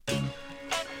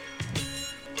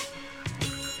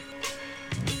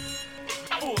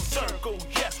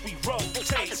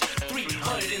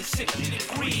360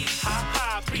 degrees. Ha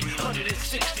ha,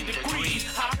 360 degrees.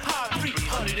 Ha ha,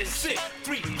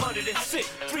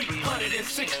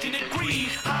 360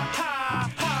 degrees. Ha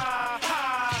ha, ha.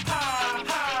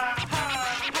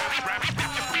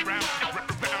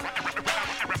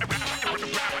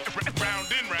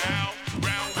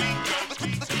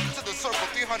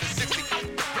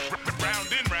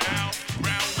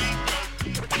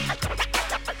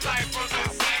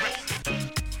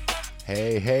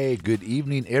 Hey, good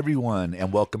evening, everyone,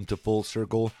 and welcome to Full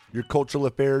Circle, your cultural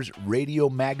affairs radio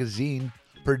magazine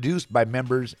produced by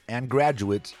members and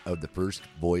graduates of the First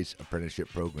Voice Apprenticeship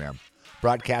Program,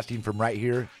 broadcasting from right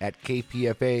here at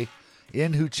KPFA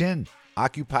in Huichin,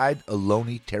 occupied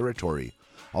Ohlone territory,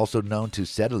 also known to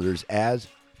settlers as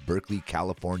Berkeley,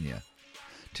 California.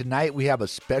 Tonight, we have a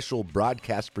special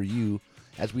broadcast for you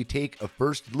as we take a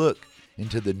first look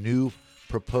into the new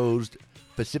proposed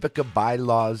Pacifica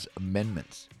Bylaws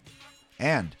amendments.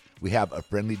 And we have a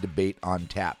friendly debate on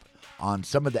tap on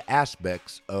some of the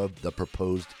aspects of the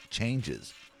proposed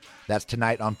changes. That's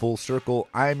tonight on Full Circle.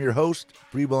 I am your host,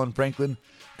 Freewillin Franklin,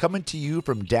 coming to you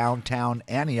from downtown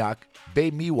Antioch,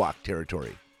 Bay Miwok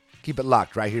territory. Keep it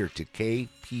locked right here to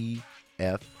KPFA.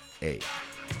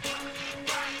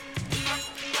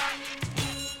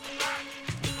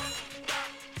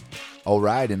 All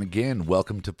right, and again,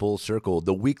 welcome to Full Circle,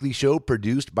 the weekly show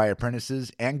produced by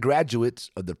apprentices and graduates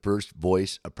of the First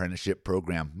Voice Apprenticeship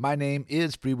Program. My name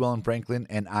is Freewillin Franklin,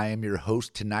 and I am your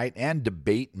host tonight and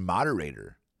debate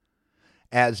moderator.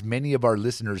 As many of our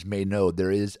listeners may know, there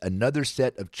is another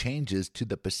set of changes to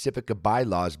the Pacifica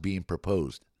Bylaws being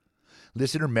proposed.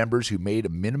 Listener members who made a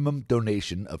minimum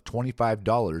donation of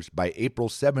 $25 by April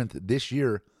 7th this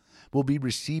year will be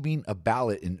receiving a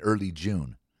ballot in early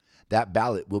June. That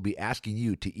ballot will be asking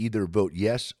you to either vote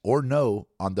yes or no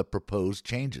on the proposed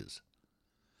changes.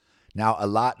 Now, a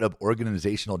lot of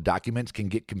organizational documents can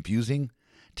get confusing.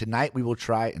 Tonight, we will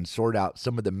try and sort out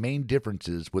some of the main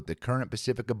differences with the current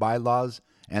Pacifica Bylaws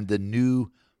and the new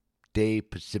day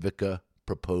Pacifica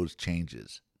proposed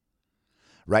changes.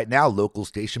 Right now, local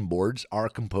station boards are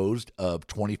composed of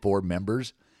 24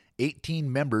 members.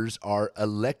 18 members are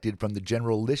elected from the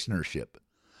general listenership,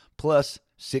 plus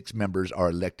 6 members are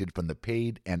elected from the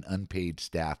paid and unpaid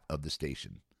staff of the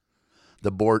station. The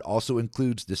board also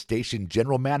includes the station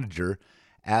general manager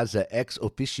as an ex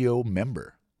officio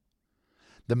member.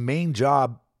 The main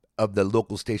job of the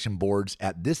local station boards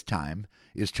at this time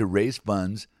is to raise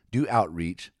funds, do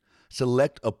outreach,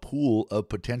 select a pool of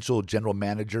potential general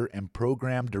manager and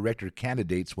program director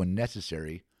candidates when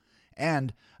necessary,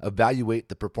 and evaluate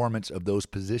the performance of those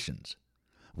positions.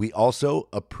 We also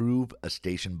approve a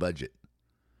station budget.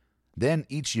 Then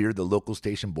each year, the local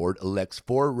station board elects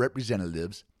 4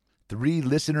 representatives, 3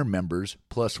 listener members,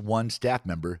 plus 1 staff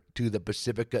member to the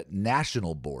Pacifica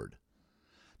National Board.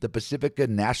 The Pacifica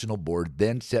National Board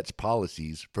then sets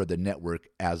policies for the network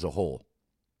as a whole.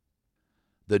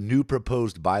 The new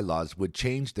proposed bylaws would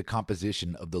change the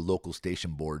composition of the local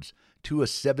station boards to a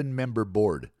 7-member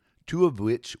board, 2 of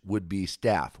which would be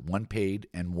staff, 1 paid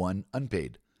and 1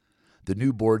 unpaid. The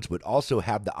new boards would also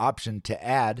have the option to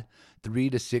add 3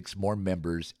 to 6 more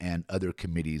members and other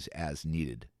committees as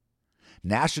needed.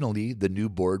 Nationally, the new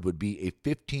board would be a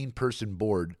 15-person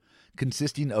board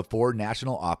consisting of 4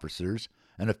 national officers,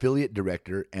 an affiliate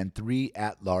director, and 3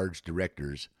 at-large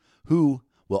directors who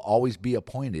will always be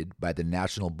appointed by the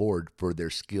national board for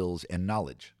their skills and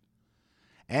knowledge.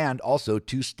 And also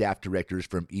 2 staff directors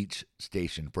from each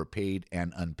station for paid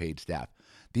and unpaid staff.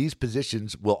 These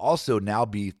positions will also now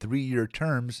be 3-year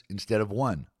terms instead of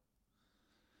 1.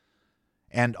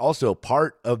 And also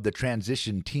part of the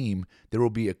transition team, there will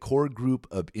be a core group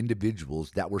of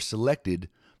individuals that were selected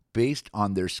based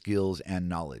on their skills and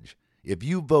knowledge. If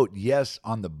you vote yes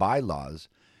on the bylaws,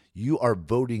 you are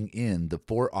voting in the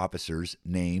 4 officers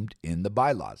named in the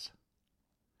bylaws.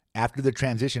 After the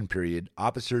transition period,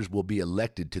 officers will be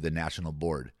elected to the national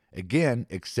board. Again,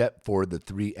 except for the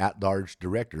 3 at-large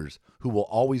directors who will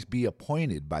always be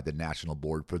appointed by the national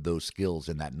board for those skills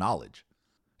and that knowledge.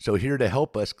 So here to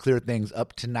help us clear things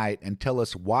up tonight and tell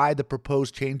us why the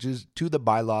proposed changes to the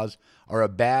bylaws are a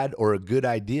bad or a good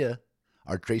idea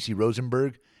are Tracy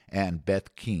Rosenberg and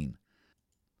Beth Keene.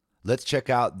 Let's check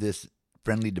out this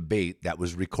friendly debate that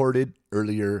was recorded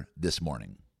earlier this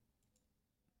morning.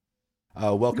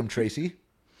 Welcome, Tracy.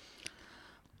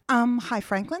 Hi,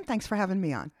 Franklin. Thanks for having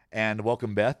me on. And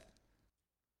welcome, Beth.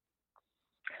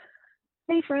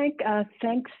 Hey, Frank.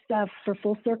 Thanks for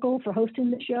Full Circle for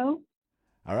hosting the show.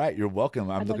 All right. You're welcome.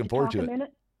 I'm looking forward to it.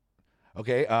 Minute.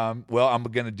 Okay. Well, I'm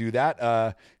going to do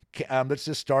that. Let's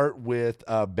just start with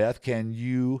Beth. Can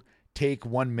you take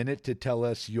 1 minute to tell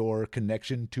us your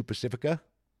connection to Pacifica?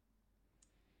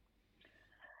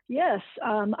 Yes,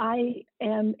 I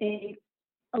am a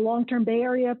long-term Bay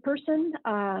Area person.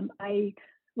 I,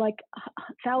 like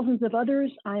thousands of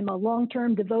others, I'm a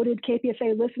long-term devoted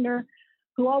KPFA listener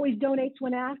who always donates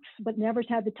when asked, but never's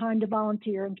had the time to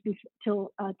volunteer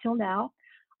till now.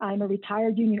 I'm a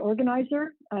retired union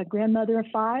organizer, a grandmother of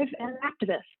 5, and an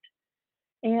activist.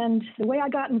 And the way I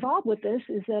got involved with this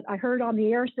is that I heard on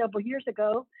the air several years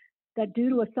ago that due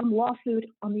to some lawsuit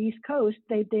on the East Coast,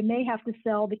 they may have to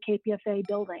sell the KPFA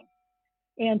building.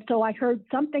 And so I heard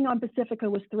something on Pacifica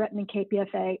was threatening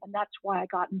KPFA, and that's why I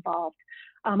got involved.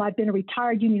 I've been a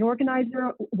retired union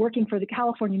organizer working for the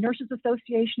California Nurses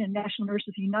Association and National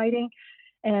Nurses Uniting,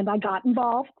 and I got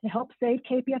involved to help save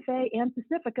KPFA and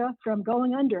Pacifica from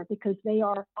going under because they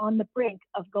are on the brink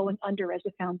of going under as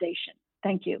a foundation.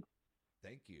 Thank you.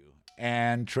 Thank you.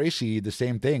 And Tracy, the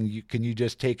same thing. Can you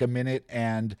just take a minute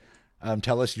and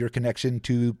tell us your connection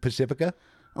to Pacifica?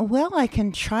 Well, I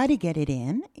can try to get it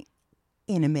in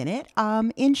a minute.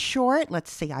 In short,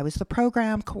 let's see. I was the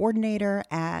program coordinator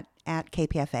at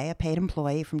KPFA, a paid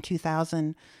employee from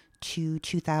 2000 to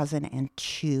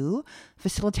 2002.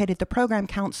 Facilitated the program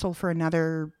council for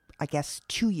another,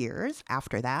 2 years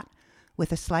after that,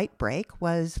 with a slight break.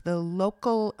 Was the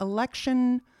local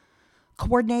election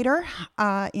coordinator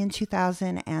in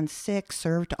 2006,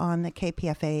 served on the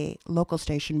KPFA local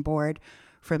station board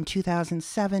from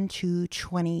 2007 to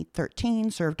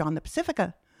 2013, served on the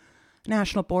Pacifica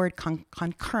National Board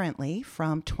concurrently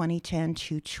from 2010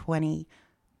 to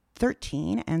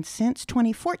 2013. And since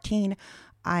 2014,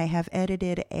 I have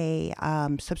edited a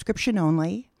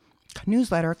subscription-only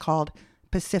newsletter called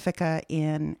Pacifica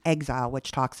in Exile,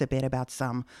 which talks a bit about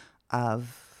some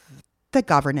of the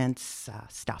governance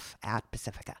stuff at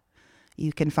Pacifica.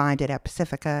 You can find it at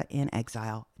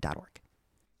pacificainexile.org.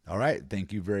 All right.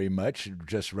 Thank you very much.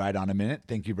 Just right on a minute.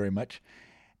 Thank you very much.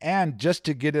 And just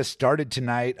to get us started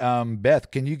tonight,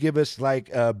 Beth, can you give us like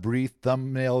a brief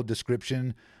thumbnail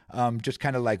description, just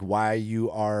kind of like why you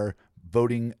are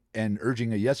voting and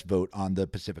urging a yes vote on the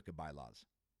Pacifica Bylaws?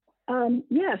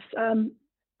 Yes.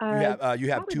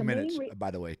 You have 2 minutes,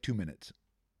 by the way, 2 minutes.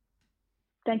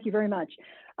 Thank you very much.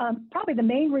 Probably the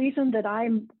main reason that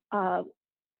I'm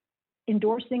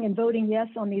endorsing and voting yes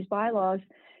on these bylaws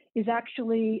is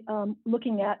actually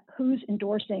looking at who's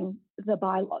endorsing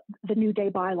the New Day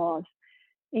bylaws.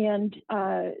 And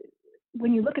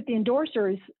when you look at the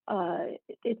endorsers,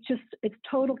 it's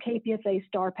total KPFA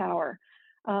star power.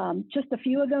 Just a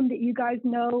few of them that you guys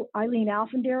know: Eileen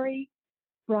Alfenderry,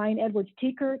 Brian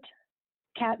Edwards-Tiekert,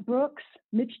 Kat Brooks,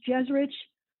 Mitch Jesrich,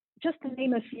 just to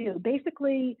name a few.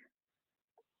 Basically,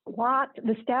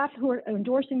 the staff who are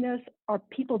endorsing this are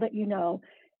people that you know.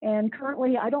 And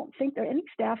currently, I don't think that any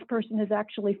staff person has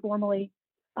actually formally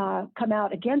come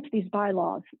out against these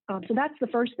bylaws. So that's the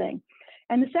first thing.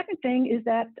 And the second thing is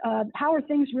that how are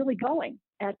things really going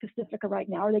at Pacifica right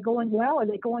now? Are they going well? Are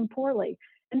they going poorly?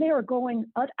 And they are going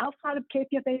outside of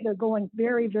KPFA. They're going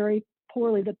very, very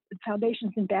poorly. The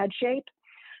foundation's in bad shape.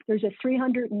 There's a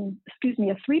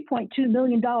 $3.2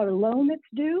 million loan that's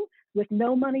due with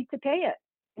no money to pay it.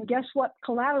 And guess what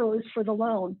collateral is for the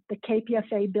loan? The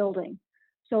KPFA building.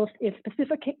 So if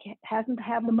Pacifica hasn't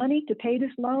have the money to pay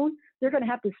this loan, they're going to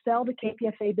have to sell the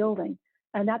KPFA building.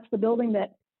 And that's the building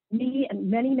that me and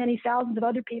many, many thousands of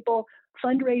other people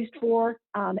fundraised for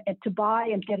and to buy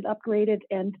and get it upgraded.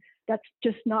 And that's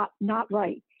just not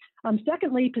right.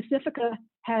 Secondly, Pacifica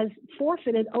has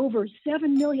forfeited over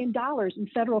 $7 million in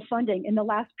federal funding in the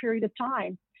last period of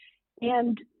time.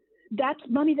 And that's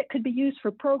money that could be used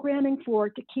for programming to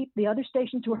keep the other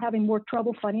stations who are having more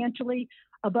trouble financially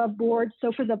above board.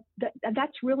 So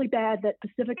that's really bad that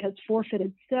Pacifica has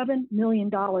forfeited $7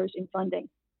 million in funding.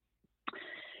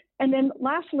 And then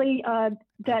lastly,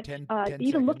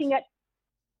 even looking at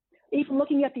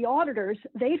the auditors,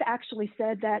 they've actually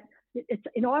said that it's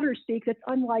in auditor speak, it's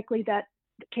unlikely that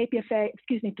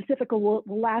Pacifica will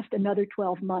last another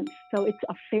 12 months. So it's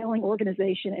a failing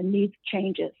organization and needs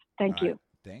changes. Thank you.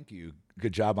 Thank you.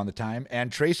 Good job on the time.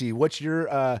 And Tracy, what's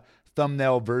your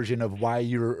thumbnail version of why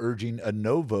you're urging a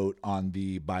no vote on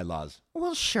the bylaws?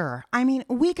 Well, sure. I mean,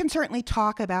 we can certainly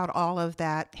talk about all of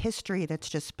that history that's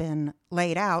just been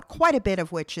laid out, quite a bit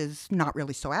of which is not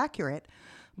really so accurate.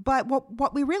 But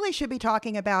what we really should be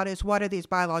talking about is what are these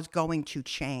bylaws going to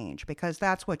change? Because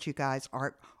that's what you guys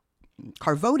are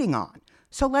voting on.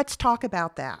 So let's talk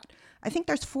about that. I think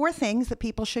there's 4 things that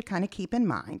people should kind of keep in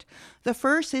mind. The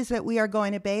first is that we are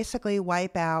going to basically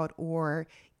wipe out or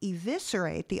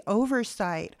eviscerate the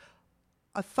oversight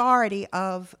authority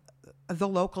of the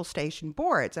local station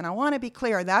boards. And I want to be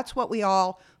clear, that's what we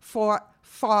all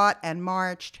fought and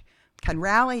marched and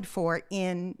rallied for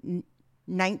in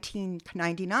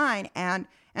 1999 and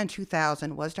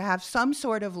 2000, was to have some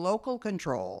sort of local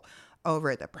control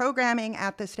over the programming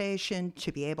at the station,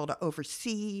 to be able to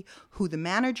oversee who the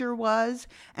manager was,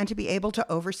 and to be able to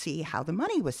oversee how the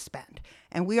money was spent.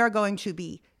 And we are going to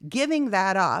be giving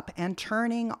that up and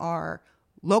turning our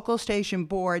local station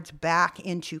boards back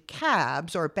into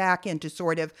cabs, or back into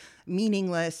sort of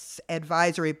meaningless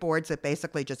advisory boards that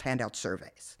basically just hand out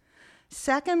surveys.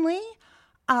 Secondly,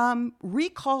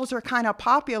 recalls are kind of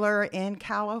popular in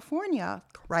California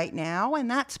right now, and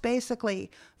that's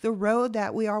basically the road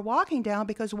that we are walking down,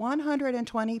 because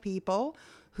 120 people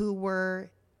who were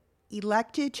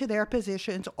elected to their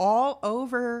positions all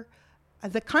over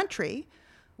the country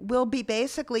will be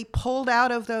basically pulled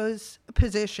out of those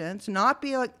positions, not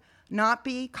be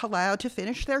allowed to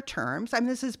finish their terms. I mean,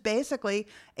 this is basically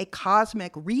a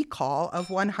cosmic recall of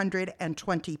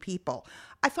 120 people.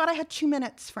 I thought I had 2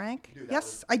 minutes, Frank.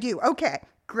 Yes, I do. Okay,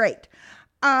 great.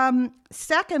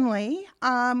 Secondly,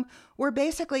 we're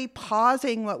basically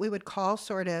pausing what we would call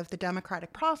sort of the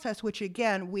democratic process, which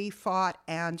again, we fought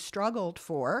and struggled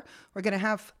for. We're going to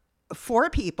have 4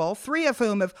 people, 3 of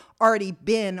whom have already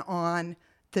been on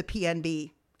the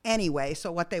PNB anyway, so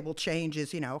what they will change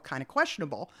is, kind of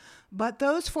questionable. But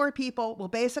those 4 people will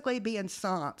basically be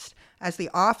ensconced as the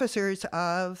officers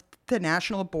of the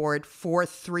National Board for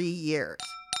 3 years.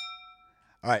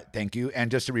 All right, thank you. And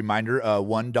just a reminder,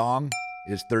 1 dong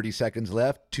is 30 seconds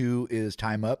left. 2 is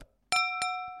time up.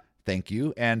 Thank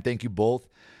you. And thank you both.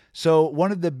 So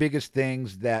one of the biggest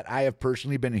things that I have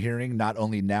personally been hearing, not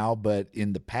only now, but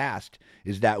in the past,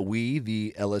 is that we,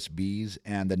 the LSBs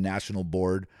and the National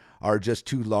Board, are just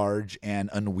too large and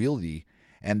unwieldy,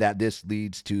 and that this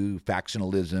leads to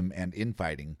factionalism and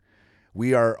infighting. We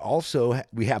have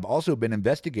also been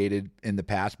investigated in the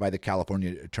past by the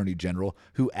California Attorney General,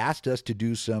 who asked us to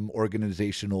do some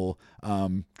organizational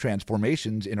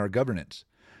transformations in our governance.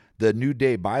 The New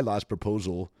Day Bylaws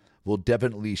proposal will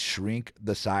definitely shrink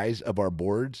the size of our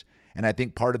boards, and I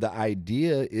think part of the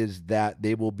idea is that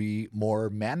they will be more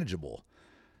manageable.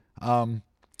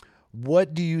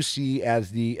 What do you see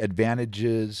as the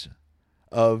advantages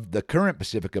of the current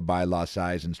Pacifica Bylaw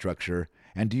size and structure?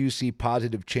 And do you see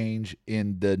positive change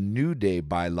in the New Day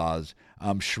Bylaws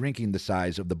shrinking the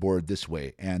size of the board this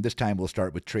way? And this time we'll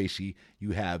start with Tracy.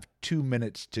 You have 2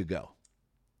 minutes to go.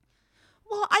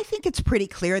 Well, I think it's pretty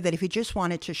clear that if you just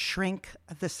wanted to shrink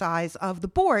the size of the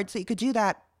board, so you could do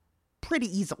that pretty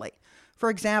easily. For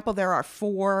example, there are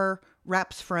 4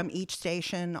 reps from each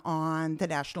station on the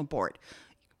national board.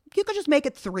 You could just make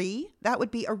it 3. That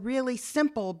would be a really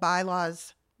simple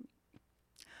bylaws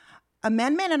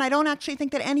amendment, and I don't actually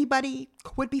think that anybody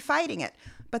would be fighting it.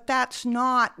 But that's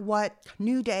not what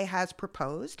New Day has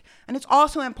proposed. And it's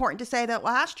also important to say that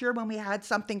last year when we had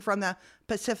something from the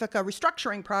Pacifica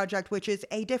Restructuring Project, which is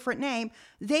a different name,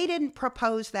 they didn't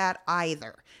propose that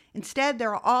either. Instead,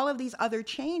 there are all of these other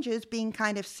changes being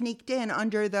kind of sneaked in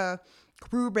under the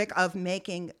rubric of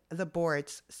making the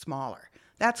boards smaller.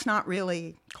 That's not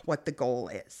really what the goal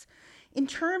is. In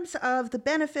terms of the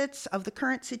benefits of the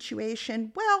current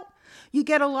situation, well, you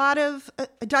get a lot of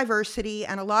diversity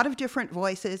and a lot of different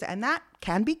voices, and that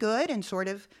can be good and sort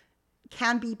of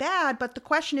can be bad. But the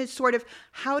question is sort of,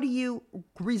 how do you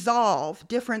resolve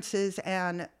differences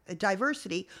and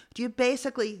diversity? Do you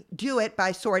basically do it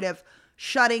by sort of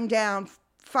shutting down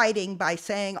fighting by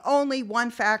saying only one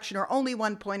faction or only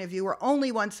one point of view or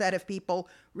only one set of people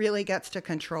really gets to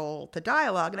control the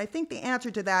dialogue? And I think the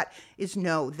answer to that is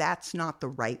no, that's not the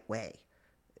right way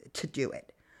to do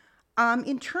it.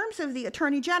 In terms of the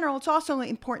Attorney General, it's also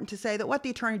important to say that what the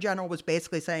Attorney General was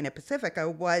basically saying at Pacifica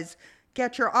was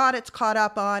get your audits caught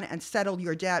up on and settle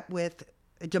your debt with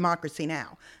Democracy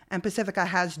Now! And Pacifica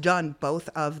has done both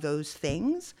of those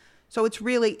things. So it's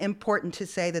really important to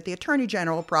say that the Attorney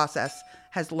General process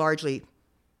has largely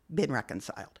been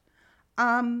reconciled.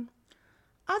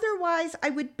 Otherwise, I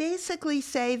would basically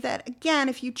say that, again,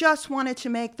 if you just wanted to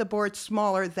make the board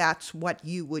smaller, that's what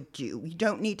you would do. You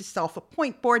don't need to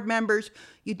self-appoint board members.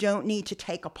 You don't need to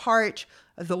take apart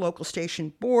the local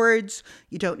station boards.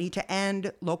 You don't need to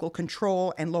end local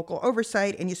control and local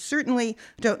oversight. And you certainly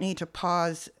don't need to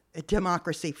pause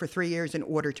democracy for 3 years in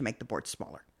order to make the board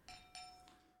smaller.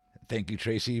 Thank you,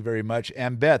 Tracy, very much.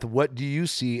 And Beth, what do you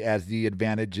see as the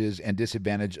advantages and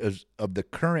disadvantages of the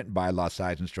current bylaw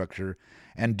size and structure?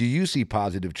 And do you see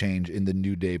positive change in the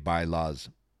New Day bylaws?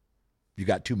 You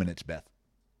got 2 minutes, Beth.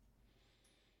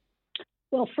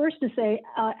 Well, first to say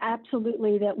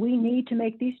absolutely that we need to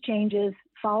make these changes,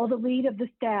 follow the lead of the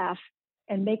staff,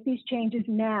 and make these changes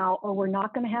now, or we're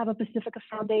not going to have a Pacifica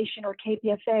Foundation or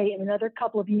KPFA in another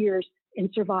couple of years in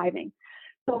surviving.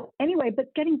 So anyway,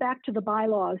 but getting back to the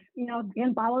bylaws,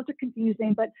 again, bylaws are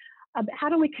confusing, but how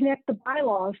do we connect the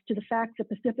bylaws to the fact that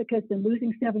Pacifica has been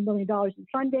losing $7 million in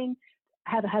funding,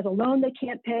 has a loan they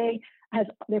can't pay,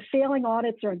 they're failing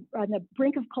audits, or on the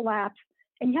brink of collapse?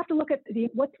 And you have to look at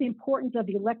what's the importance of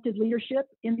the elected leadership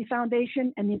in the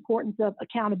foundation and the importance of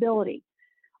accountability.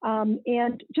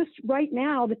 And just right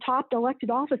now, the top elected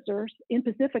officers in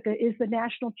Pacifica is the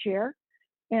national chair,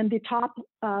 and the top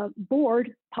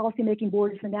policymaking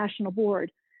board is the national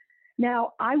board.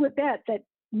 Now, I would bet that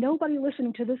nobody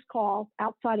listening to this call,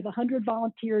 outside of 100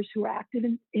 volunteers who are active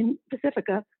in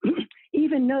Pacifica,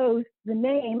 even knows the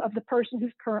name of the person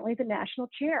who's currently the national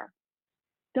chair.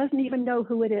 Doesn't even know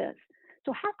who it is.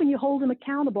 So how can you hold them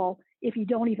accountable if you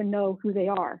don't even know who they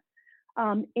are?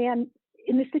 And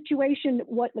in this situation,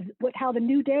 how the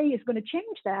new day is going to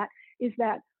change that is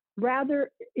that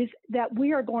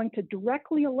we are going to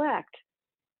directly elect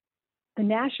the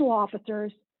national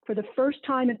officers for the first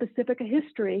time in Pacifica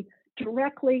history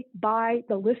directly by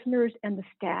the listeners and the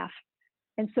staff.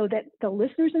 And so that the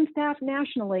listeners and staff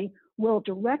nationally will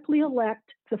directly elect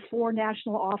the 4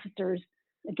 national officers,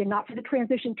 again, not for the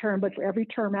transition term, but for every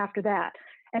term after that.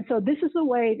 And so this is a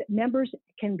way that members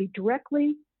can be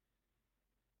directly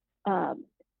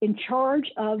in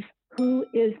charge of who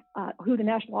the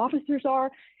national officers are.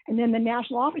 And then the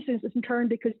national officers in turn,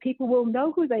 because people will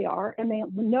know who they are, and they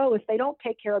know if they don't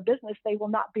take care of business, they will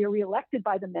not be reelected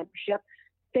by the membership.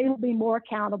 They will be more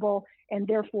accountable and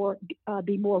therefore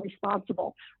be more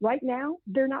responsible. Right now,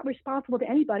 they're not responsible to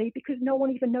anybody because no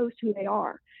one even knows who they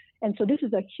are. And so this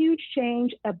is a huge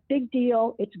change, a big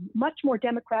deal. It's much more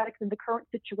democratic than the current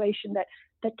situation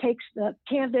that takes the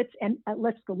candidates and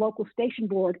lets the local station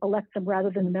board elect them rather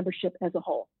than the membership as a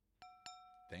whole.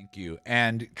 Thank you.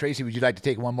 And Tracy, would you like to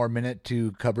take one more minute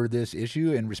to cover this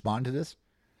issue and respond to this?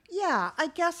 Yeah, I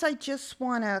guess I just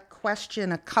want to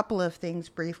question a couple of things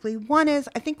briefly. One is,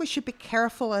 I think we should be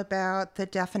careful about the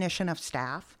definition of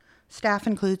staff. Staff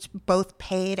includes both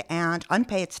paid and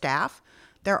unpaid staff.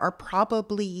 There are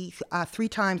probably 3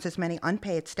 times as many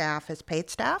unpaid staff as paid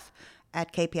staff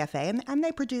at KPFA, and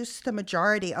they produce the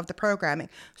majority of the programming.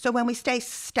 So when we say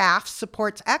staff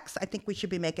supports X, I think we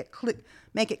should make it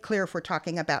clear if we're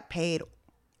talking about paid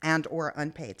and or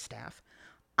unpaid staff.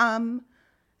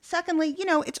 Secondly,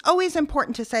 it's always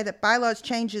important to say that bylaws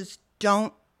changes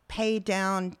don't pay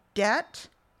down debt,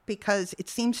 because it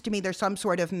seems to me there's some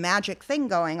sort of magic thing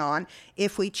going on.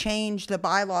 If we change the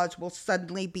bylaws, we'll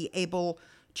suddenly be able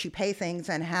to pay things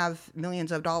and have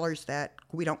millions of dollars that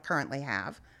we don't currently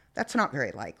have. That's not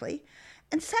very likely.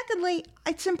 And secondly,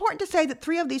 it's important to say that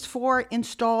 3 of these 4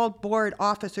 installed board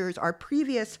officers are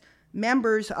previous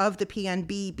members of the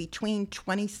PNB between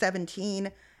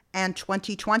 2017 and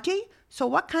 2020. So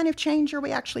what kind of change are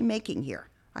we actually making here?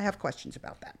 I have questions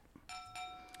about that.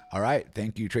 All right.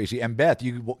 Thank you, Tracy. And Beth,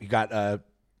 you got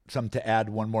something to add,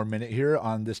 one more minute here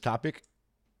on this topic?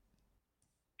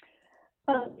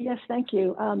 Yes, thank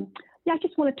you. I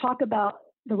just want to talk about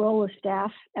the role of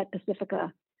staff at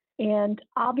Pacifica. And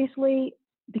obviously,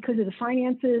 because of the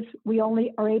finances, we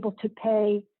only are able to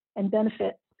pay and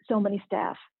benefit so many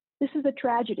staff. This is a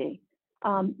tragedy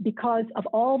because of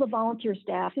all the volunteer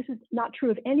staff. This is not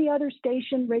true of any other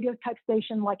station, radio type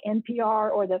station like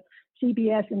NPR or the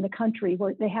CBS in the country,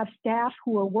 where they have staff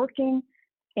who are working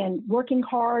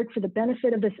hard for the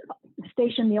benefit of the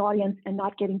station, the audience, and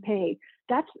not getting paid.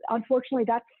 Unfortunately,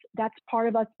 that's part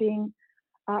of us being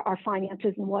our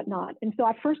finances and whatnot. And so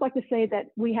I'd first like to say that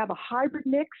we have a hybrid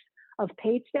mix of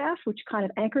paid staff, which kind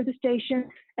of anchor the station,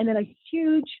 and then a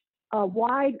huge,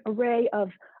 wide array of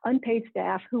unpaid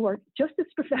staff who are just as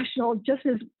professional, just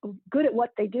as good at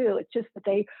what they do. It's just that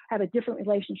they have a different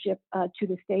relationship to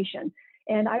the station.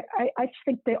 And I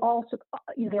think they're all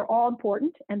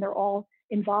important and they're all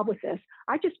involved with this.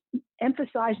 I just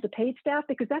emphasize the paid staff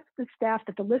because that's the staff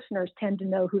that the listeners tend to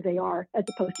know who they are, as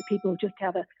opposed to people who just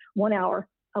have 1 hour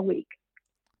a week.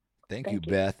 Thank you,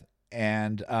 Beth.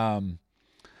 And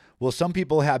well, some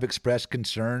people have expressed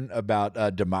concern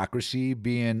about democracy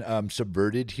being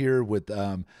subverted here with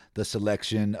the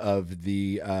selection of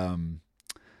the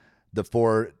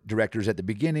 4 directors at the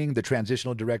beginning, the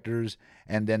transitional directors,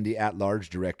 and then the at-large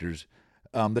directors.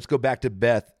 Let's go back to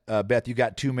Beth. Beth, you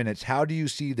got 2 minutes. How do you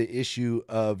see the issue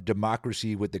of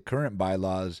democracy with the current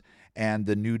bylaws and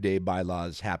the New Day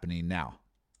bylaws happening now?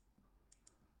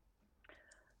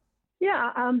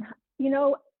 Yeah,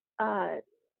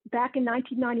 back in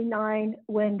 1999,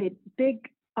 when the big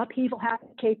upheaval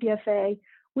happened at KPFA,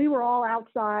 we were all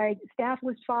outside. Staff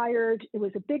was fired. It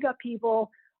was a big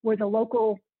upheaval. were the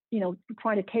local,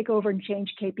 trying to take over and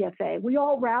change KPFA. We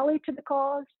all rallied to the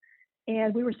cause,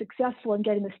 and we were successful in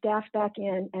getting the staff back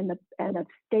in and the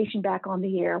station back on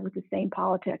the air with the same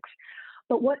politics.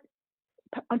 But what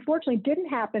unfortunately didn't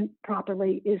happen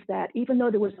properly is that even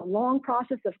though there was a long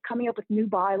process of coming up with new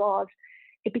bylaws,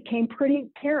 it became pretty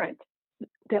apparent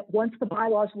that once the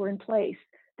bylaws were in place,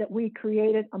 that we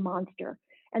created a monster.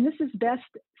 And this is best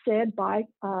said by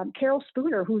Carol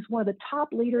Spooner, who's one of the top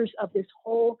leaders of this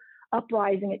whole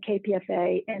uprising at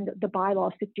KPFA and the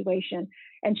bylaw situation.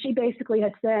 And she basically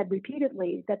has said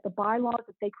repeatedly that the bylaws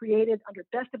that they created under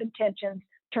best of intentions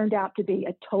turned out to be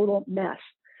a total mess.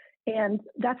 And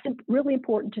that's really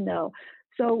important to know.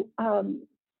 So,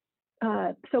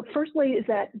 firstly is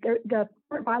that the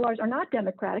bylaws are not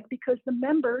democratic because the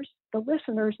members, the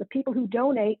listeners, the people who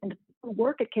donate and who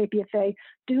work at KPFA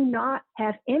do not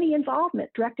have any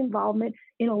direct involvement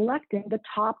in electing the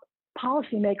top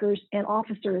policymakers and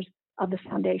officers of the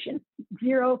foundation.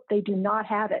 Zero, they do not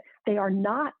have it. They are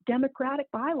not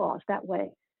democratic bylaws that way.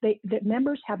 The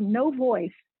members have no voice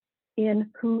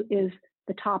in who is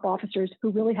the top officers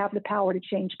who really have the power to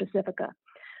change Pacifica.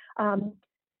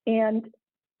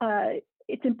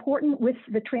 It's important with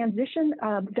the transition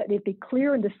that it be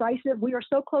clear and decisive. We are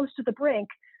so close to the brink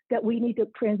that we need to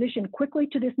transition quickly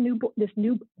to this new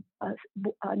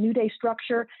New Day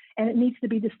structure, and it needs to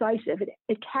be decisive.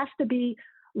 It has to be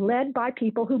led by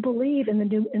people who believe in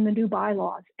the new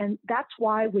bylaws, and that's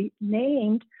why we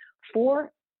named 4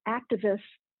 activists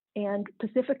and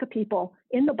Pacifica people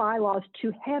in the bylaws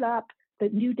to head up the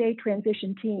New Day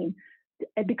transition team,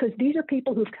 because these are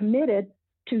people who've committed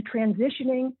to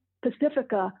transitioning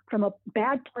Pacifica from a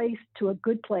bad place to a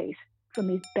good place, from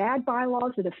these bad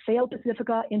bylaws that have failed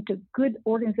Pacifica into good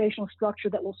organizational structure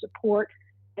that will support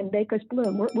and make us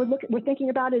bloom. We're thinking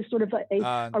about it as sort of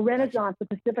a renaissance of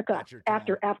Pacifica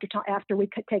after we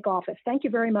take office. Thank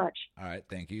you very much. All right,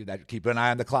 thank you. Keep an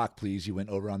eye on the clock, please. You went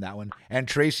over on that one. And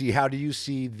Tracy, how do you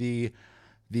see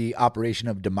the operation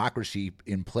of democracy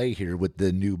in play here with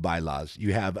the new bylaws?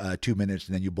 You have 2 minutes,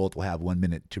 and then you both will have 1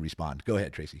 minute to respond. Go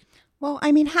ahead, Tracy. Well,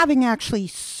 I mean, having actually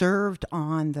served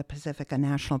on the Pacifica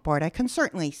National Board, I can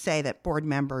certainly say that board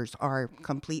members are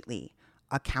completely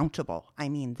accountable. I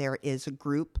mean, there is a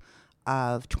group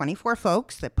of 24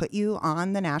 folks that put you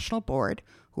on the national board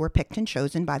who are picked and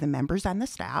chosen by the members and the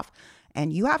staff,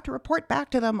 and you have to report back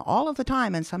to them all of the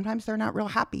time, and sometimes they're not real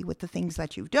happy with the things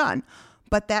that you've done.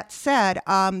 But that said,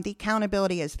 the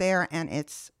accountability is there, and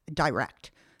it's direct.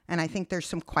 And I think there's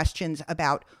some questions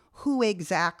about who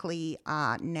exactly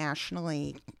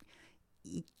nationally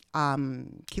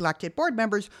elected board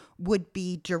members would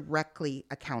be directly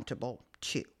accountable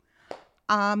to.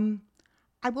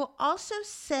 I will also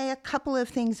say a couple of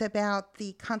things about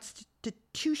the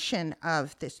constitution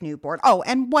of this new board. Oh,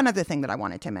 and one other thing that I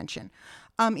wanted to mention.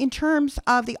 In terms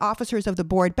of the officers of the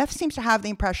board, Beth seems to have the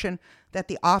impression that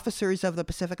the officers of the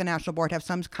Pacifica National Board have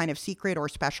some kind of secret or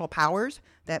special powers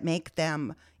that make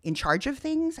them in charge of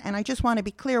things. And I just want to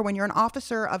be clear, when you're an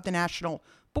officer of the National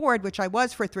Board, which I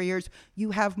was for 3 years, you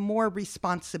have more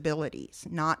responsibilities,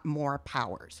 not more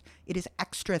powers. It is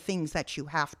extra things that you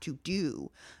have to do,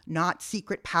 not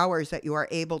secret powers that you are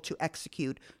able to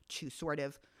execute to sort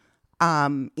of,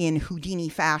 in Houdini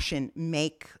fashion,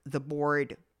 make the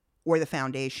board or the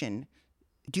foundation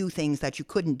do things that you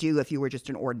couldn't do if you were just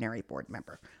an ordinary board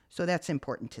member. So that's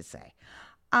important to say.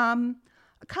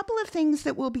 A couple of things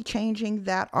that will be changing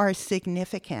that are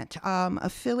significant.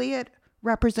 Affiliate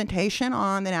representation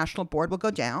on the national board will go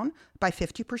down by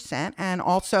 50%, and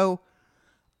also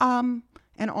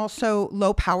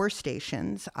low power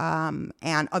stations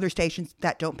and other stations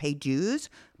that don't pay dues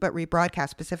but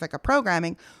rebroadcast Pacifica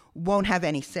programming won't have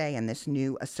any say in this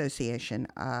new association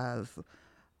of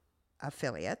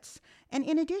affiliates. And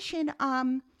in addition,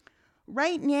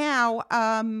 right now,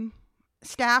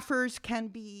 staffers can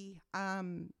be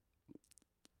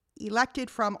elected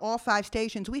from all 5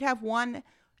 stations. We'd have one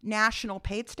national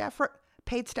paid staff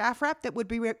rep that would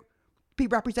be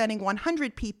representing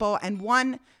 100 people, and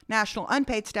one national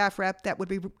unpaid staff rep that would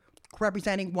be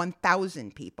representing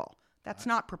 1,000 people. That's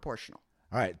not proportional.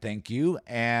 All right, thank you.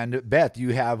 And Beth,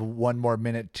 you have 1 more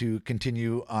minute to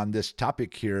continue on this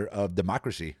topic here of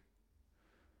democracy.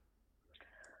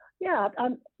 Yeah,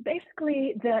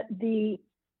 basically that the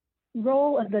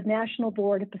role of the National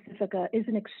Board of Pacifica is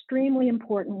an extremely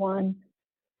important one,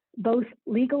 both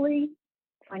legally,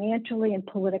 financially, and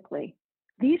politically.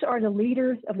 These are the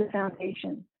leaders of the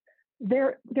foundation.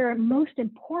 Their most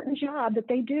important job that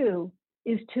they do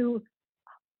is to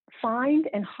find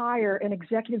and hire an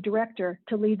executive director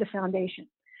to lead the foundation.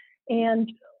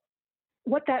 And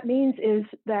what that means is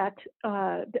that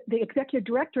the executive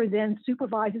director then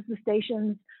supervises the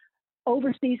stations,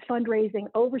 oversees fundraising,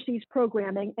 oversees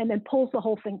programming, and then pulls the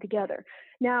whole thing together.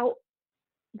 Now,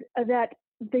 that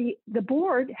the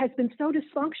board has been so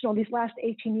dysfunctional these last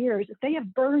 18 years that they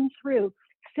have burned through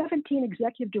 17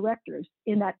 executive directors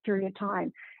in that period of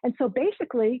time. And so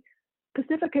basically,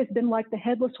 Pacifica has been like the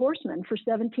headless horseman for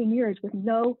 17 years with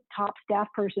no top staff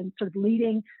person sort of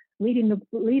leading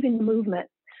the movement.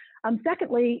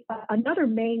 Secondly, another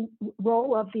main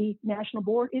role of the national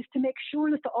board is to make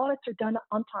sure that the audits are done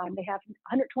on time. They have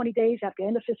 120 days at the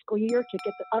end of fiscal year to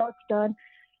get the audits done.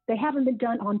 They haven't been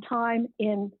done on time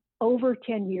in over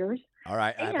 10 years. All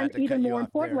right. I have And to cut even you more off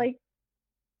importantly,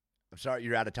 there. I'm sorry,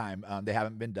 you're out of time. They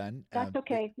haven't been done. that's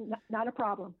okay, not a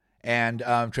problem. And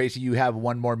Tracy, you have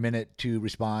 1 more minute to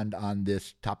respond on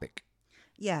this topic.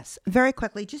 Yes, very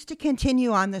quickly, just to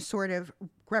continue on the sort of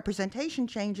representation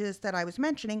changes that I was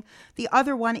mentioning. The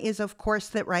other one is, of course,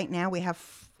 that right now we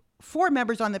have 4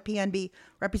 members on the PNB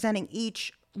representing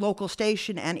each local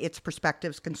station and its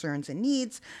perspectives, concerns, and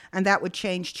needs, and that would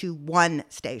change to 1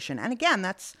 station. And again,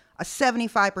 that's a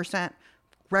 75%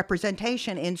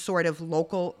 representation in sort of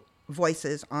local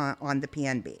voices on the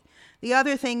PNB. The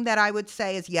other thing that I would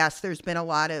say is, yes, there's been a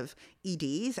lot of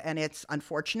EDs, and it's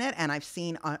unfortunate, and I've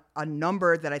seen a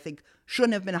number that I think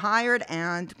shouldn't have been hired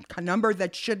and a number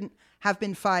that shouldn't have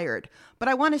been fired. But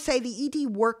I want to say the ED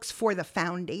works for the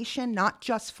foundation, not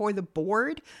just for the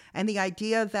board, and the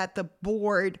idea that the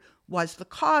board was the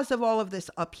cause of all of this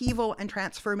upheaval and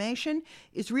transformation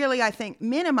is really, I think,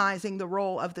 minimizing the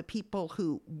role of the people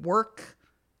who work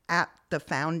at the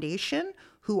foundation,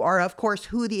 who are, of course,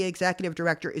 who the executive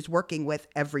director is working with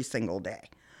every single day.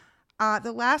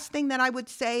 The last thing that I would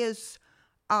say is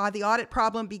the audit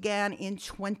problem began in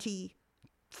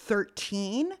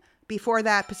 2013. Before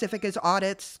that, Pacifica's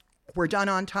audits were done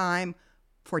on time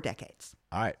for decades.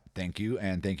 All right. Thank you.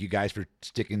 And thank you guys for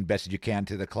sticking best as you can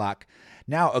to the clock.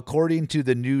 Now, according to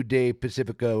the New Day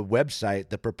Pacifica website,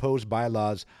 the proposed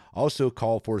bylaws also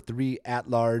call for 3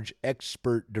 at-large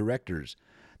expert directors.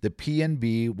 The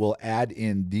PNB will add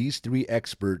in these 3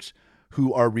 experts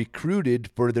who are recruited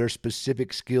for their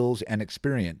specific skills and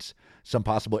experience. Some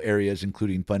possible areas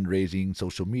including fundraising,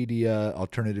 social media,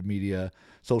 alternative media,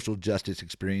 social justice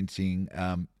experience,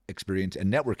 and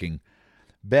networking.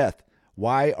 Beth,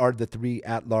 why are the 3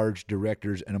 at-large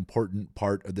directors an important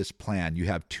part of this plan? You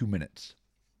have 2 minutes.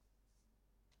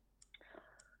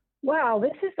 Wow,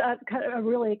 this is kind of a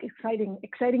really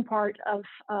exciting part of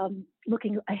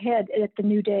looking ahead at the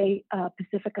New Day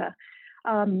Pacifica.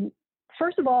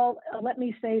 First of all, let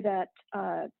me say that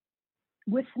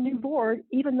with the new board,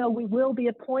 even though we will be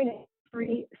appointing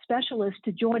 3 specialists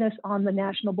to join us on the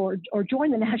national board or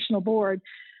join the national board,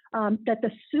 that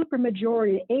the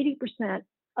supermajority, 80%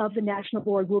 of the national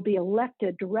board will be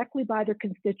elected directly by their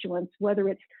constituents, whether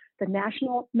it's the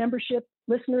national membership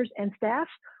listeners and staff,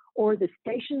 or the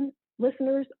station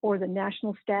listeners, or the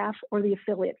national staff, or the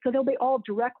affiliate. So they'll be all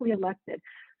directly elected.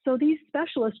 So these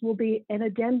specialists will be an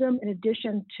addendum in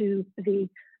addition to the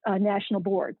national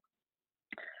board.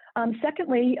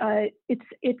 Secondly,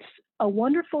 it's a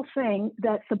wonderful thing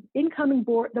that the incoming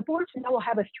board, the boards now will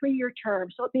have a 3-year term.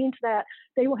 So it means that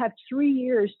they will have 3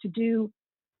 years to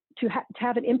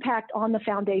have an impact on the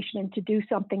foundation and to do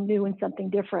something new and something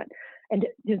different and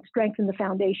to strengthen the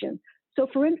foundation. So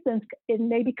for instance, in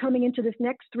maybe coming into this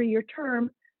next 3-year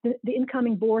term, the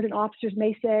incoming board and officers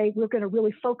may say, we're going to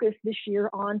really focus this year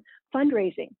on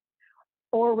fundraising,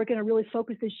 or we're going to really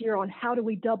focus this year on how do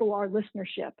we double our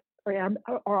listenership, or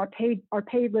our paid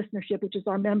listenership, which is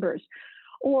our members,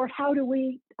 or how do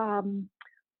we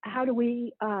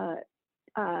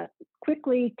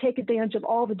quickly take advantage of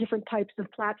all the different types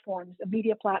of platforms, of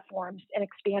media platforms, and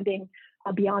expanding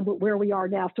beyond where we are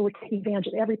now. So we're taking advantage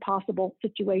of every possible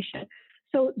situation.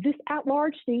 So this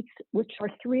at-large seats, which are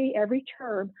 3 every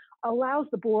term, allows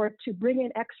the board to bring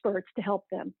in experts to help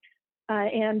them.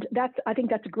 And I think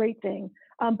that's a great thing.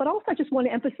 But also I just want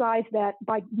to emphasize that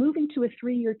by moving to a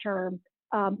 3-year term,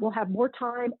 we'll have more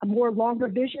time, a more longer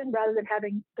vision, rather than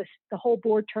having the whole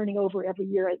board turning over every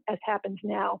year as happens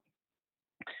now.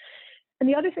 And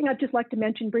the other thing I'd just like to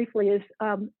mention briefly is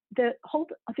the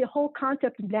whole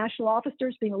concept of national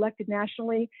officers being elected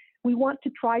nationally. We want to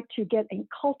try to get a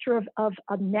culture of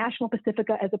a national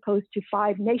Pacifica as opposed to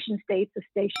 5 nation states of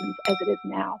stations as it is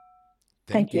now.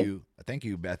 Thank you. Thank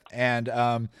you, Beth. And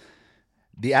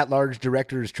the at-large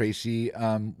directors, Tracy,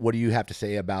 what do you have to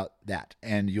say about that?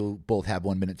 And you'll both have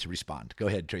 1 minute to respond. Go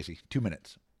ahead, Tracy. 2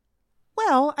 minutes.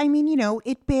 Well, I mean,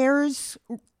 it bears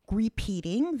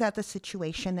repeating that the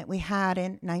situation that we had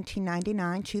in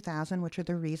 1999, 2000, which are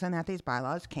the reason that these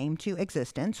bylaws came to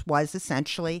existence, was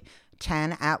essentially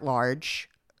 10 at-large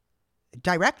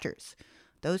directors.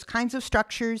 Those kinds of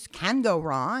structures can go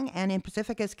wrong, and in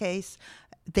Pacifica's case,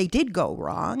 they did go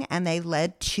wrong, and they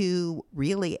led to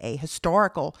really a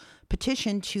historical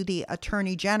petition to the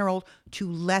Attorney General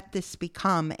to let this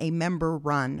become a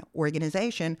member-run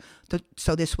organization,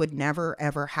 so this would never,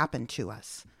 ever happen to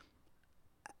us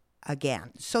again.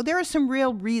 So there are some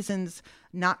real reasons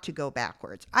not to go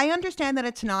backwards. I understand that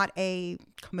it's not a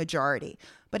majority,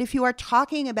 but if you are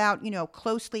talking about,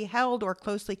 closely held or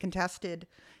closely contested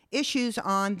issues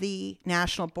on the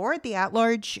national board, the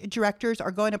at-large directors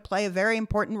are going to play a very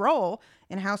important role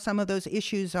in how some of those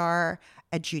issues are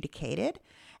adjudicated.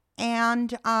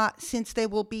 And since they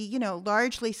will be,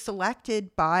 largely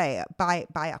selected by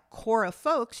a core of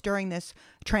folks during this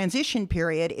transition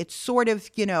period, it's sort of,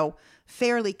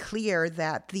 fairly clear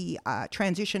that the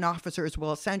transition officers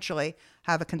will essentially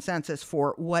have a consensus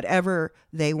for whatever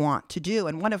they want to do.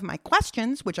 And one of my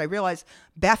questions, which I realize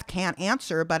Beth can't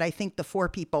answer, but I think the 4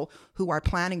 people who are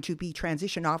planning to be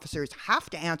transition officers have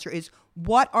to answer, is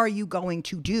what are you going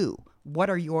to do? What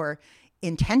are your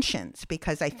intentions?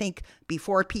 Because I think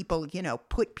before people,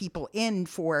 put people in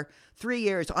for 3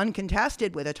 years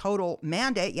uncontested with a total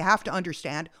mandate, you have to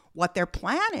understand what their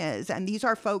plan is. And these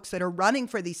are folks that are running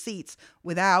for these seats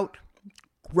without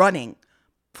running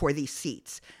for these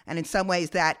seats. And in some ways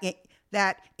that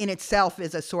in itself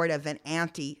is a sort of an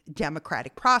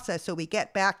anti-democratic process. So we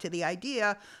get back to the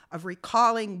idea of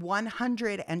recalling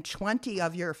 120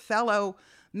 of your fellow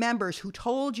members who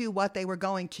told you what they were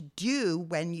going to do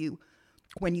when you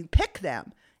pick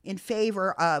them, in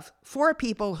favor of 4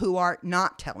 people who are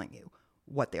not telling you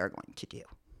what they're going to do.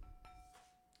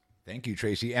 Thank you,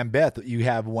 Tracy. And Beth, you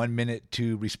have 1 minute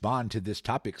to respond to this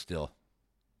topic still.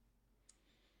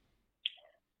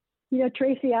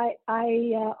 Tracy,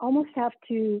 I almost have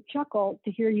to chuckle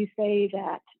to hear you say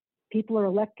that people are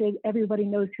elected, everybody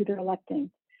knows who they're electing.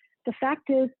 The fact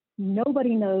is,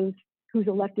 nobody knows who's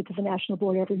elected to the national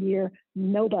board every year.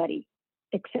 Nobody.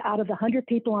 Except out of the 100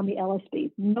 people on the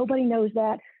LSB. Nobody knows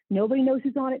that. Nobody knows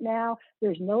who's on it now.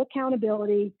 There's no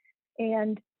accountability.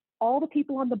 And all the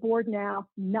people on the board now,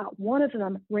 not one of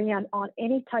them ran on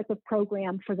any type of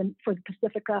program for the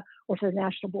Pacifica or for the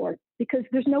national board, because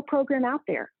there's no program out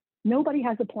there. Nobody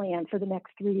has a plan for the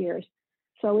next 3 years.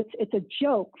 So it's a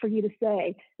joke for you to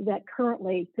say that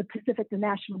currently the Pacific, the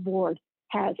national board,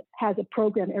 has a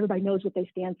program. Everybody knows what they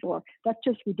stand for. That's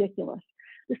just ridiculous.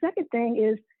 The second thing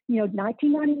is,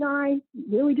 1999,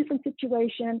 really different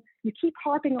situation. You keep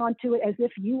harping onto it as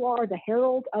if you are the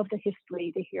herald of the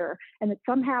history here, and that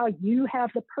somehow you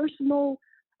have the personal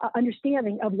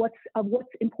understanding of what's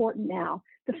important now.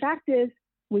 The fact is,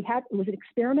 it was an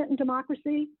experiment in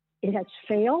democracy. It has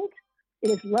failed. It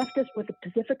has left us with the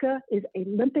Pacifica is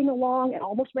limping along and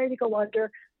almost ready to go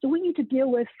under. So we need to deal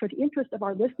with, for the interest of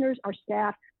our listeners, our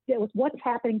staff, deal with what's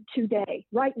happening today,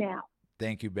 right now.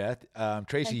 Thank you, Beth.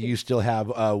 Tracy, you still have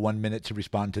 1 minute to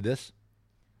respond to this.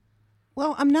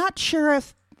 Well, I'm not sure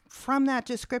if from that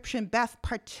description, Beth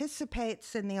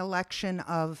participates in the election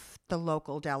of the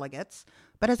local delegates.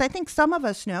 But as I think some of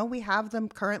us know, we have them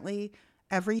currently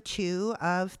every 2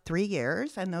 of 3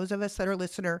 years. And those of us that are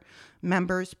listener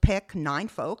members pick 9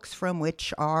 folks from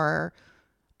which our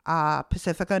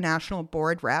Pacifica National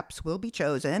Board reps will be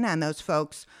chosen. And those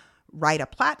folks write a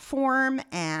platform,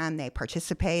 and they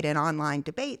participate in online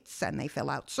debates, and they fill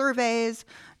out surveys,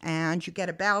 and you get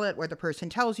a ballot where the person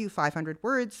tells you 500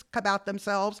 words about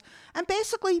themselves. And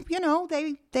basically,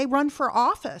 they run for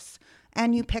office,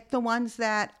 and you pick the ones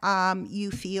that you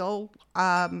feel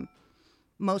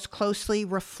most closely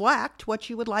reflect what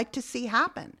you would like to see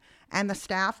happen. And the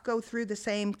staff go through the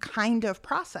same kind of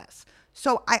process.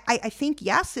 So I think,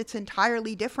 yes, it's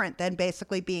entirely different than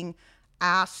basically being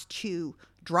asked to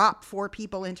drop 4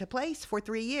 people into place for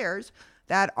 3 years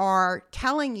that are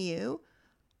telling you,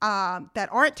 that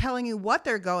aren't telling you what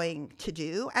they're going to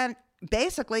do, and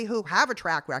basically who have a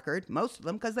track record, most of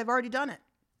them, because they've already done it.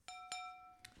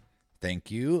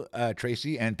 Thank you,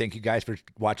 Tracy, and thank you guys for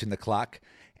watching the clock.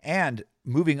 And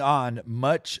moving on,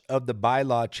 much of the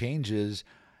bylaw changes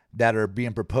that are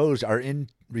being proposed are in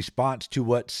response to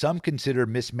what some consider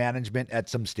mismanagement at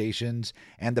some stations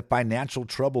and the financial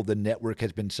trouble the network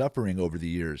has been suffering over the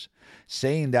years,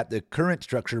 saying that the current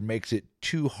structure makes it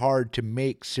too hard to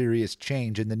make serious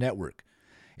change in the network.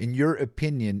 In your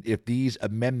opinion, if these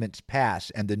amendments pass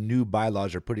and the new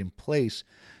bylaws are put in place,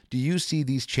 do you see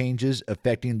these changes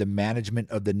affecting the management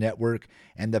of the network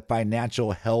and the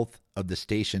financial health of the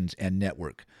stations and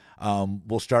network?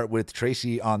 We'll start with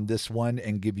Tracy on this one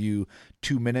and give you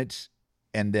 2 minutes,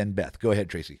 and then Beth. Go ahead,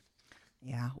 Tracy.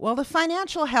 Yeah. Well, the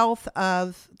financial health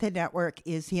of the network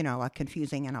is, a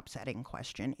confusing and upsetting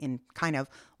question in kind of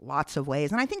lots of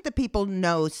ways. And I think that people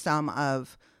know some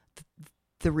of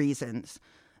the reasons.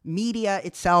 Media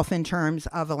itself, in terms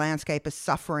of a landscape, is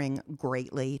suffering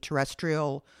greatly.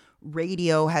 Terrestrial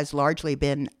radio has largely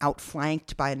been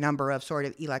outflanked by a number of sort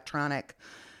of electronic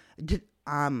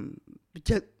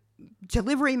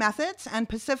delivery methods, and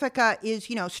Pacifica is,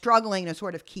 struggling to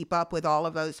sort of keep up with all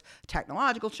of those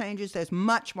technological changes. There's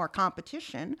much more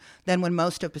competition than when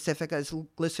most of Pacifica's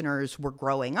listeners were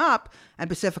growing up, and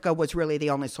Pacifica was really the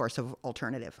only source of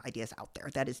alternative ideas out there.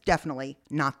 That is definitely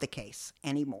not the case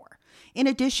anymore. In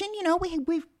addition,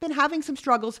 we've been having some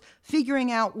struggles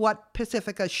figuring out what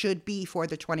Pacifica should be for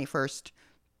the 21st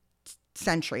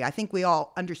century. I think we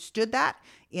all understood that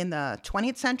in the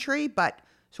 20th century, but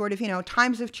sort of,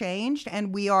 times have changed,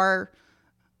 and we are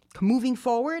moving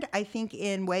forward, I think,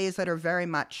 in ways that are very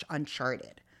much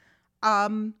uncharted.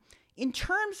 In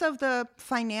terms of the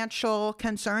financial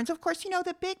concerns, of course,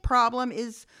 the big problem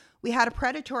is we had a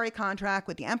predatory contract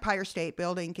with the Empire State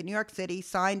Building in New York City,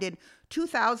 signed in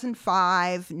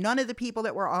 2005. None of the people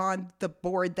that were on the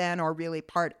board then are really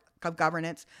part of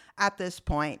governance at this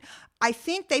point. I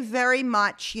think they very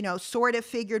much, sort of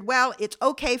figured, well, it's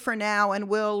okay for now and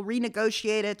we'll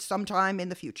renegotiate it sometime in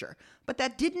the future. But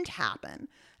that didn't happen.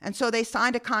 And so they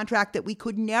signed a contract that we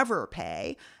could never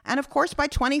pay. And of course, by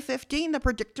 2015, the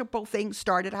predictable things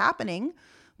started happening.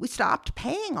 We stopped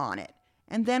paying on it.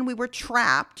 And then we were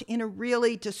trapped in a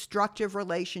really destructive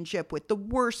relationship with the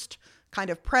worst kind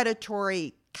of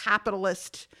predatory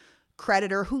capitalist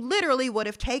creditor who literally would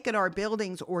have taken our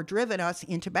buildings or driven us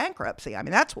into bankruptcy. I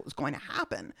mean, that's what was going to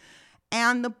happen.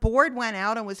 And the board went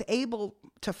out and was able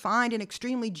to find an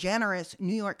extremely generous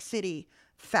New York City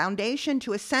foundation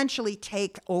to essentially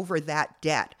take over that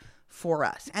debt for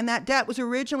us. And that debt was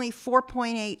originally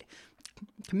 $4.8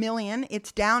 million.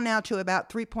 It's down now to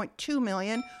about $3.2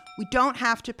 million. We don't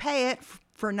have to pay it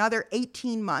for another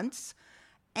 18 months.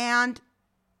 And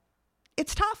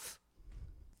it's tough.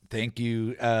 Thank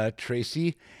you,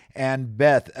 Tracy. And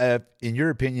Beth, in your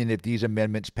opinion, if these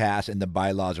amendments pass and the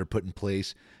bylaws are put in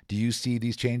place, do you see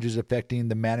these changes affecting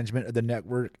the management of the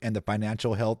network and the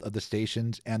financial health of the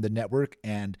stations and the network?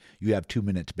 And you have 2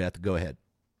 minutes, Beth. Go ahead.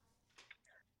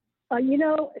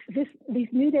 These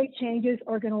new day changes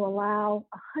are going to allow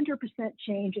 100%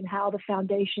 change in how the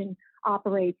foundation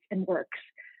operates and works.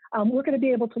 We're going to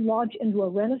be able to launch into a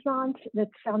renaissance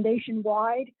that's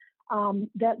foundation-wide.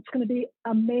 That's going to be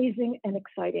amazing and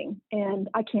exciting, and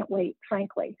I can't wait,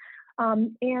 frankly.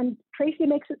 And Tracy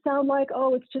makes it sound like,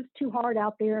 it's just too hard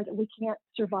out there, that we can't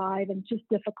survive, and it's just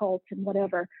difficult and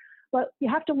whatever. But you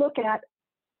have to look at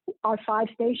our 5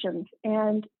 stations,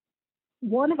 and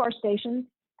one of our stations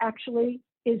actually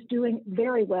is doing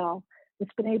very well.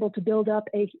 It's been able to build up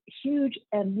a huge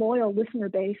and loyal listener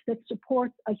base that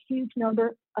supports a huge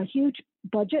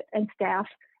budget and staff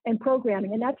and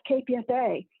programming, and that's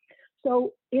KPFA.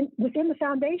 So within the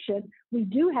foundation, we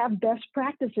do have best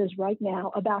practices right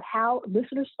now about how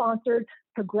listener-sponsored,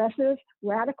 progressive,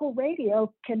 radical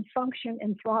radio can function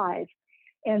and thrive.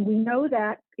 And we know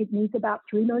that it needs about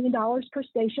 $3 million per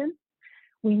station.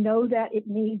 We know that it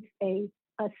needs a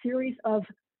series of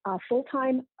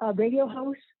full-time radio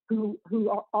hosts who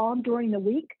are on during the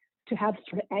week to have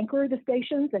sort of anchor the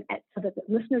stations and so that the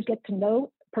listeners get to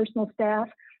know personal staff.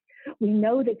 We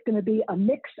know that it's going to be a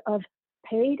mix of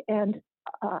paid and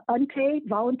unpaid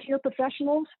volunteer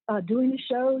professionals doing the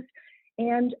shows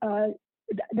and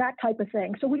that type of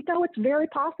thing. So we know it's very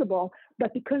possible,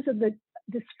 but because of the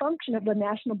dysfunction of the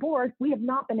national board, we have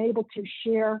not been able to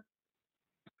share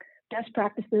best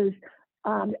practices.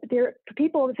 For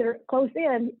people that are close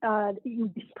in,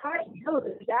 you'd be surprised to know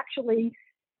that there's actually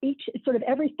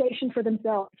every station for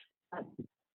themselves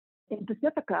in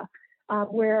Pacifica,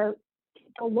 where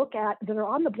people look at that are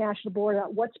on the national board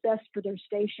at what's best for their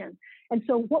station. And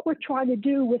so what we're trying to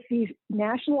do with these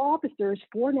national officers,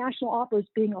 4 national officers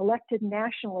being elected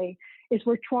nationally, is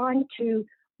we're trying to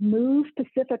move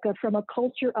Pacifica from a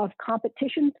culture of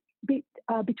competition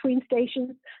between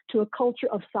stations to a culture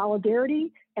of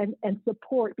solidarity and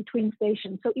support between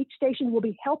stations. So each station will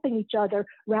be helping each other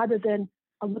rather than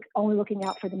only looking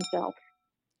out for themselves.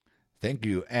 Thank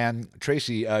you. And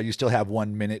Tracy, you still have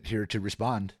 1 minute here to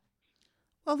respond.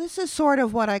 Well, this is sort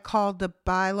of what I called the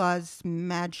bylaws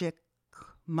magic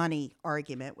money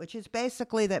argument, which is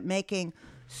basically that making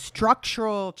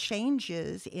structural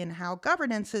changes in how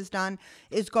governance is done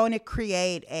is going to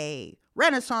create a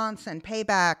renaissance and pay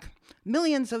back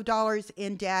millions of dollars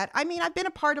in debt. I mean, I've been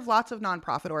a part of lots of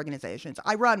nonprofit organizations.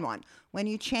 I run one. When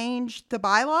you change the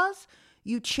bylaws,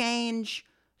 you change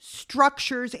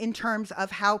structures in terms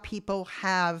of how people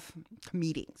have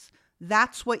meetings.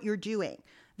 That's what you're doing.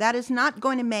 That is not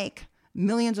going to make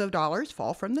millions of dollars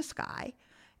fall from the sky,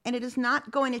 and it is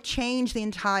not going to change the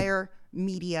entire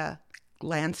media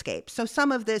landscape. So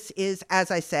some of this is, as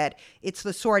I said, it's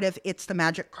the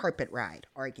magic carpet ride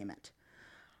argument.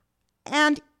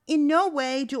 And in no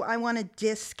way do I want to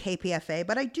diss KPFA,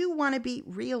 but I do want to be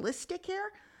realistic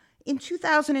here. In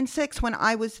 2006, when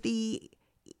I was the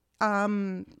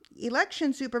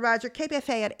election supervisor,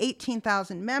 KPFA had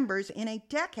 18,000 members. In a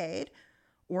decade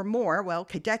or more,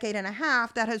 decade and a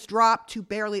half, that has dropped to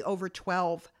barely over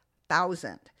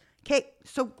 12,000.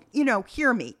 So,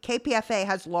 hear me. KPFA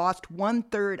has lost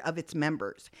 1/3 of its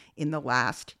members in the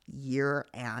last year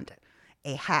and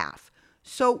a half.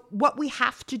 So what we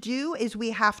have to do is we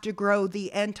have to grow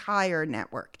the entire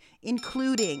network,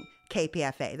 including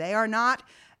KPFA. They are not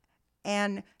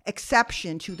an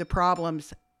exception to the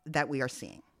problems that we are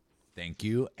seeing. Thank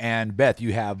you. And Beth,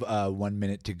 you have 1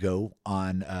 minute to go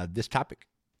on this topic.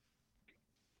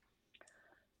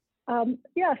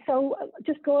 So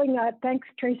just going, thanks,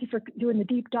 Tracy, for doing the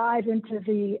deep dive into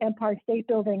the Empire State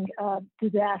Building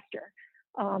disaster.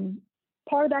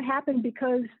 Part of that happened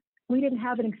because we didn't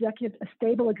have a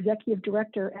stable executive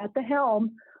director at the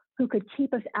helm who could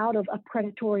keep us out of a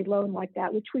predatory loan like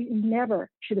that, which we never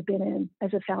should have been in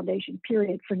as a foundation,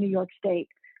 period, for New York State.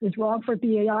 It was wrong for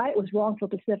BAI. It was wrong for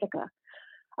Pacifica.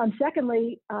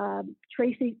 Secondly,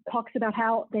 Tracy talks about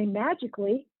how they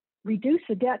magically reduced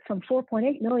the debt from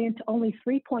 $4.8 million to only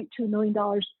 $3.2 million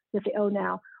that they owe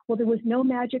now. Well, there was no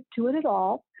magic to it at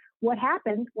all. What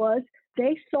happened was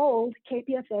they sold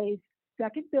KPFA's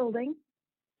second building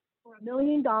for $1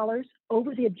 million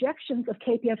over the objections of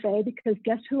KPFA, because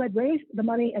guess who had raised the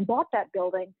money and bought that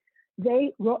building?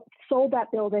 They sold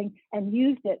that building and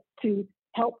used it to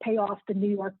help pay off the New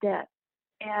York debt.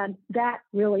 And that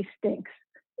really stinks.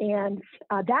 And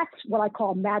that's what I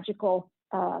call magic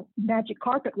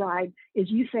carpet ride, is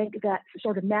you think that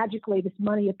sort of magically this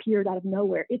money appeared out of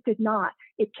nowhere. It did not.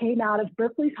 It came out of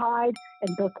Berkeley's hide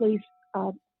and Berkeley's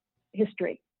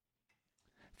history.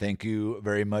 Thank you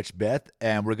very much, Beth.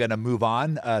 And we're going to move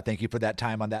on. Thank you for that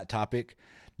time on that topic.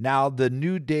 Now, the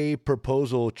New Day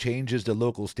proposal changes the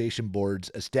local station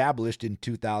boards established in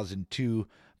 2002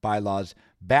 bylaws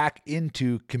back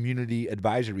into community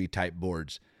advisory type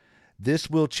boards. This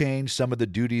will change some of the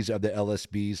duties of the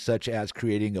LSBs, such as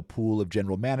creating a pool of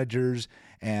general managers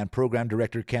and program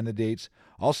director candidates,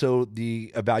 also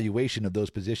the evaluation of those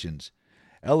positions.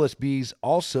 LSBs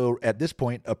also, at this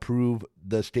point, approve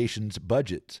the station's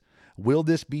budgets. Will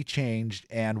this be changed,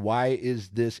 and why is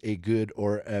this a good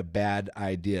or a bad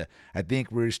idea? I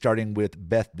think we're starting with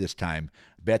Beth this time.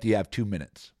 Beth, you have 2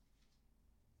 minutes.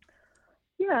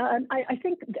 Yeah, and I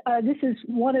think this is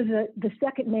one of the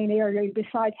second main area,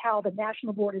 besides how the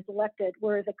national board is elected,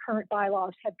 where the current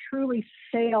bylaws have truly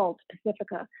failed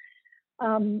Pacifica.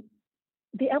 The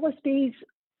LSB's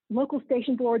local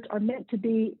station boards are meant to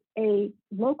be a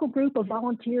local group of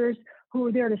volunteers who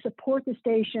are there to support the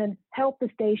station, help the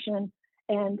station,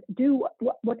 and do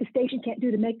what the station can't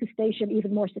do to make the station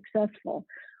even more successful.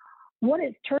 What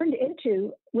it's turned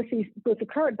into with the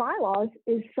current bylaws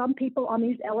is some people on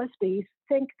these LSBs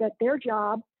think that their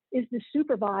job is to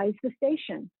supervise the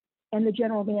station and the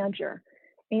general manager.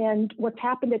 And what's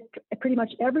happened at pretty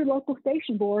much every local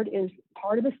station board is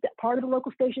part of the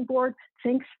local station board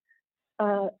thinks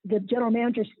the general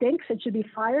manager stinks and should be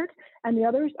fired, and the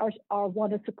others are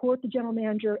want to support the general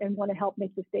manager and want to help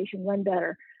make the station run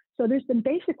better. So there's been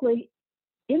basically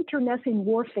internecine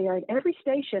warfare at every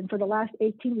station for the last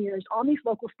 18 years on these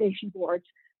local station boards,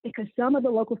 because some of the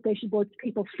local station boards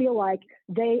people feel like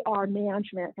they are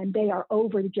management and they are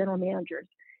over the general managers.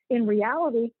 In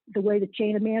reality, the way the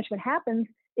chain of management happens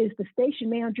is the station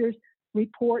managers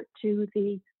report to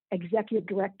the executive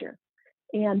director.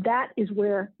 And that is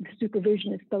where the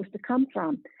supervision is supposed to come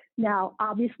from. Now,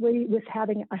 obviously, with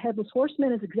having a headless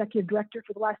horseman as executive director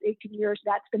for the last 18 years,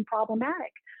 that's been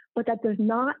problematic. But that does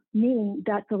not mean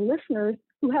that the listeners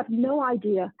who have no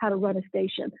idea how to run a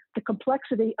station, the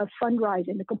complexity of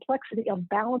fundraising, the complexity of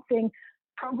balancing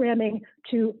programming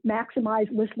to maximize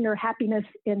listener happiness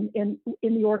in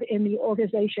the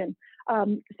organization.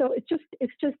 So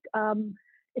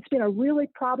it's been a really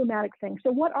problematic thing.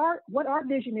 So what our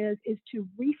vision is to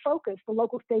refocus the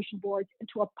local station boards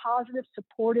into a positive,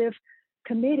 supportive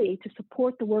committee to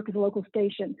support the work of the local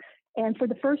station. And for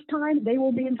the first time, they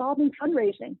will be involved in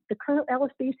fundraising. The current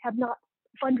LSBs have not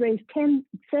fundraised 10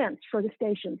 cents for the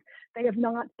stations. They have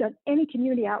not done any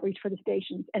community outreach for the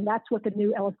stations, and that's what the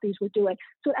new LSPs were doing.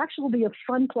 So it actually will be a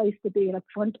fun place to be and a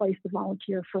fun place to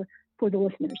volunteer for the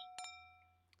listeners.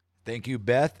 Thank you,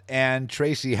 Beth. And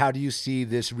Tracy, how do you see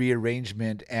this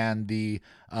rearrangement and the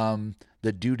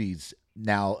duties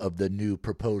now of the new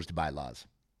proposed bylaws?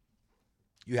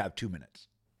 You have 2 minutes.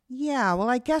 Yeah, well,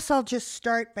 I guess I'll just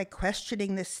start by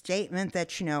questioning this statement that,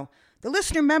 the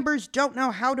listener members don't know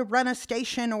how to run a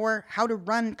station or how to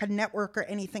run a network or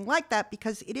anything like that,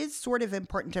 because it is sort of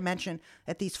important to mention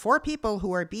that these 4 people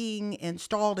who are being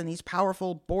installed in these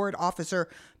powerful board officer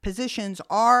positions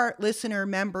are listener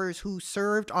members who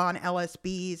served on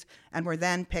LSBs and were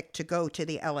then picked to go to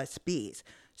the LSBs.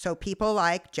 So people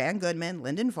like Jan Goodman,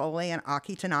 Lyndon Foley, and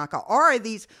Aki Tanaka are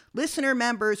these listener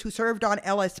members who served on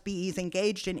LSBs,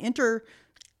 engaged in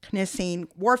internecine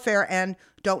warfare, and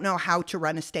don't know how to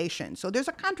run a station. So there's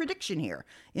a contradiction here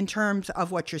in terms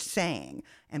of what you're saying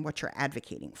and what you're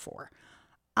advocating for.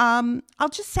 I'll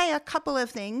just say a couple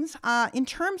of things. In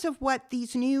terms of what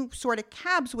these new sort of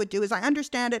cabs would do, as I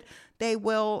understand it,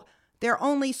 their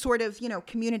only sort of,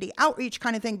 community outreach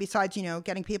kind of thing besides,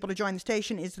 getting people to join the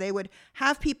station is they would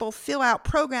have people fill out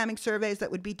programming surveys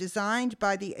that would be designed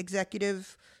by the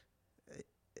executive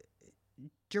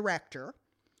director,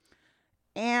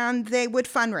 and they would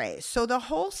fundraise. So the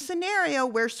whole scenario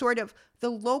where sort of the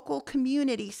local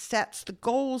community sets the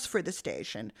goals for the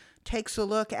station, takes a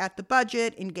look at the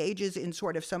budget, engages in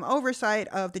sort of some oversight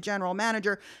of the general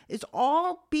manager, is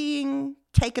all being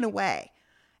taken away.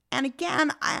 And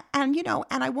again,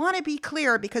 I want to be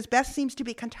clear because Beth seems to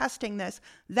be contesting this.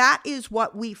 That is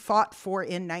what we fought for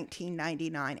in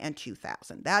 1999 and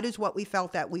 2000. That is what we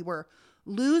felt that we were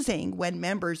losing when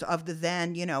members of the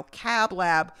then, Cab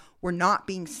Lab were not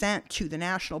being sent to the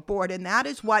national board. And that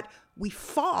is what we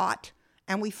fought.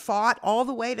 And we fought all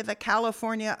the way to the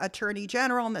California Attorney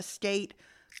General and the state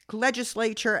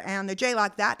legislature and the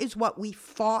JLOC. That is what we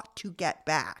fought to get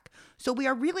back. So we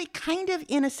are really kind of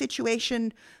in a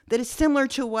situation that is similar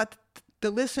to what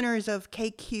the listeners of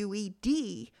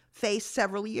KQED faced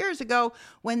several years ago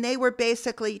when they were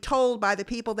basically told by the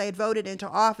people they had voted into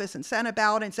office and sent a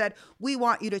ballot and said, we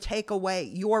want you to take away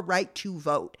your right to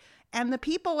vote. And the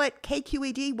people at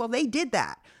KQED, well, they did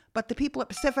that. But the people at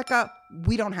Pacifica,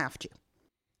 we don't have to.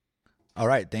 All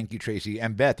right. Thank you, Tracy.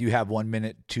 And Beth, you have 1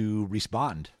 minute to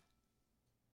respond.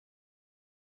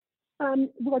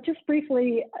 Well, just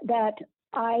briefly, that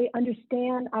I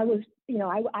understand. I was,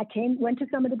 went to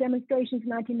some of the demonstrations in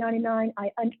 1999.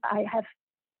 I have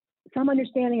some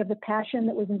understanding of the passion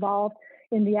that was involved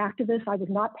in the activists. I was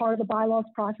not part of the bylaws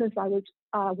process. I was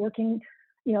working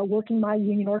my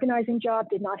union organizing job.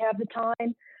 Did not have the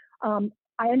time.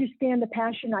 I understand the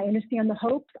passion. I understand the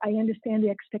hopes. I understand the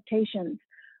expectations.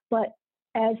 But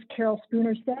as Carol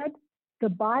Spooner said, the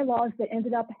bylaws that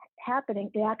ended up happening,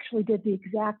 it actually did the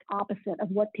exact opposite of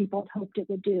what people hoped it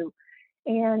would do.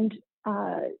 And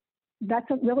that's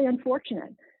really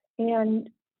unfortunate. And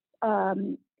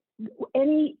any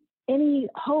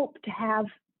hope to have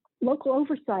local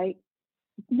oversight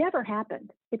never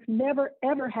happened. It's never,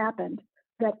 ever happened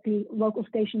that the local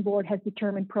station board has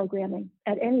determined programming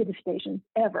at any of the stations,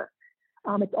 ever.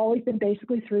 It's always been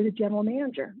basically through the general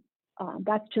manager.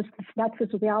 That's just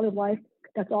the reality of life.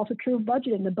 That's also true of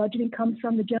budgeting. The budgeting comes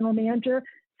from the general manager.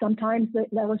 Sometimes the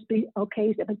LSB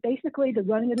okays it, but basically the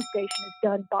running of the station is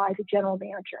done by the general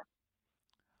manager.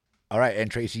 All right.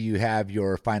 And Tracy, you have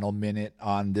your final minute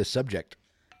on this subject.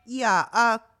 Yeah,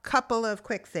 a couple of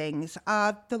quick things.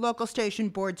 The local station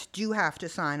boards do have to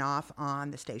sign off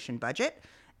on the station budget.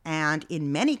 And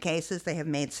in many cases, they have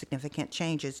made significant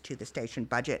changes to the station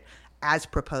budget as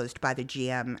proposed by the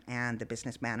GM and the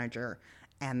business manager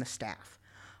and the staff.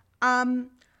 I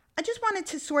just wanted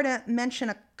to sort of mention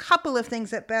a couple of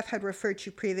things that Beth had referred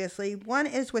to previously. One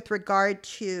is with regard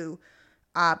to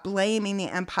blaming the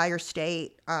Empire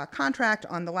State contract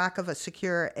on the lack of a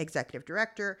secure executive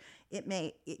director.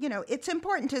 It's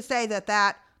important to say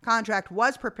that contract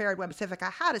was prepared when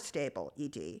Pacifica had a stable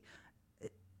ED,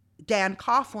 Dan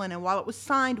Coughlin, and while it was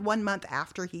signed 1 month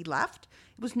after he left,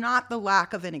 it was not the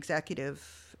lack of an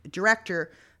executive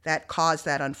director that caused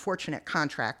that unfortunate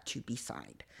contract to be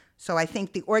signed. So I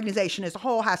think the organization as a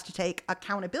whole has to take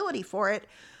accountability for it,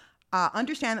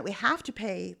 understand that we have to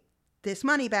pay this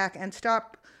money back and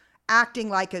stop acting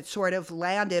like it sort of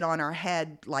landed on our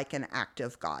head like an act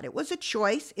of God. It was a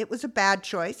choice. It was a bad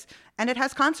choice, and it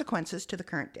has consequences to the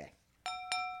current day.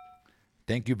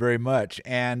 Thank you very much.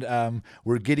 And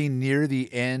we're getting near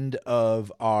the end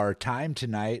of our time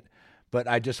tonight. But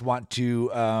I just want to,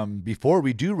 before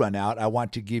we do run out, I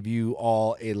want to give you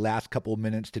all a last couple of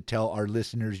minutes to tell our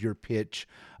listeners your pitch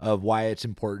of why it's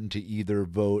important to either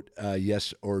vote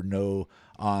yes or no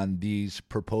on these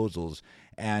proposals.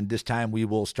 And this time we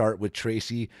will start with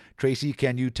Tracy. Tracy,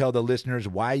 can you tell the listeners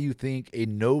why you think a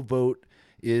no vote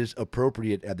is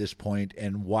appropriate at this point,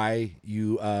 and why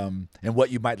you and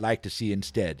what you might like to see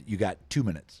instead? You got 2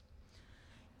 minutes.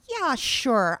 Yeah,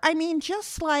 sure. I mean,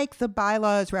 just like the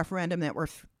bylaws referendum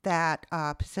that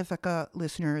Pacifica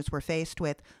listeners were faced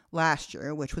with last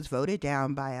year, which was voted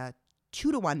down by a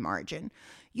 2-1 margin,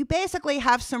 you basically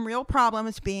have some real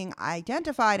problems being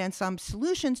identified and some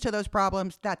solutions to those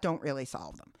problems that don't really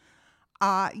solve them.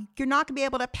 You're not going to be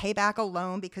able to pay back a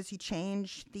loan because you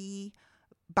changed the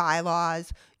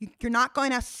bylaws. You're not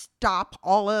going to stop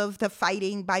all of the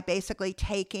fighting by basically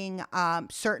taking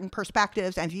certain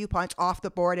perspectives and viewpoints off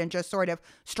the board and just sort of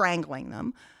strangling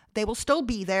them. They will still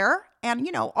be there. And,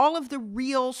 all of the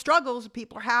real struggles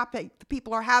people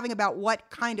are having about what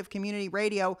kind of community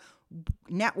radio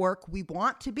network we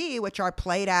want to be, which are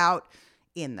played out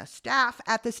in the staff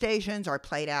at the stations, are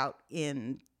played out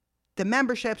in the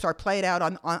memberships, are played out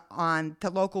on the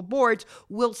local boards,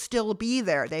 will still be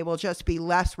there. They will just be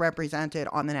less represented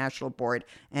on the national board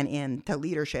and in the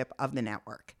leadership of the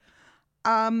network.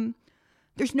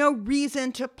 There's no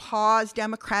reason to pause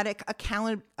democratic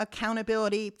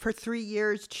accountability for 3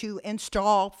 years to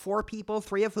install 4 people,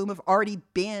 3 of whom have already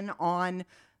been on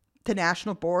the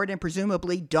national board and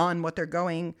presumably done what they're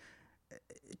going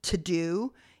to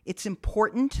do. It's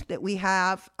important that we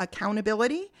have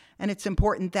accountability, and it's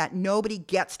important that nobody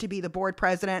gets to be the board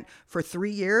president for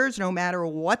 3 years, no matter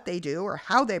what they do or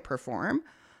how they perform.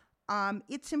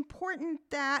 It's important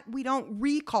that we don't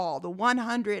recall the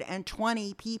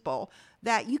 120 people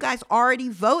that you guys already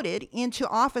voted into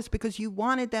office because you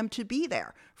wanted them to be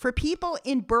there. For people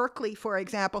in Berkeley, for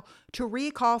example, to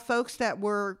recall folks that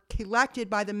were elected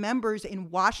by the members in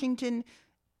Washington,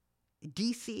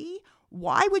 D.C.,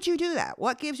 why would you do that?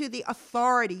 What gives you the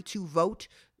authority to vote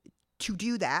to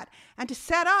do that and to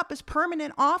set up as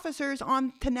permanent officers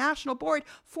on the national board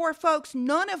for folks,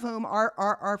 none of whom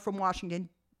are from Washington,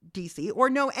 D.C. or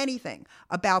know anything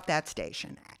about that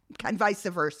station, and vice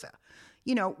versa?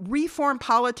 Reform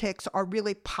politics are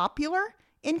really popular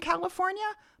in California,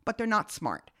 but they're not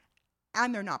smart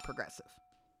and they're not progressive.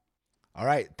 All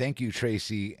right. Thank you,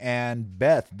 Tracy. And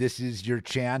Beth, this is your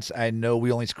chance. I know we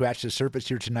only scratched the surface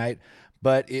here tonight,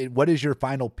 but what is your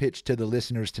final pitch to the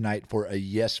listeners tonight for a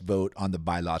yes vote on the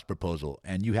bylaws proposal?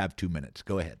 And you have 2 minutes.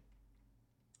 Go ahead.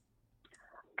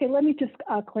 Okay, let me just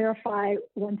clarify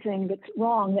one thing that's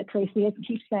wrong that Tracy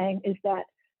keeps saying, is that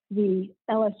the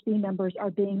LSB members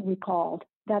are being recalled.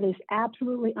 That is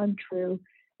absolutely untrue,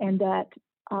 and that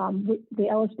the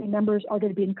LSB members are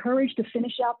going to be encouraged to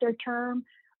finish out their term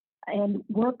and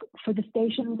work for the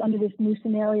stations under this new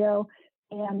scenario.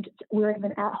 And we're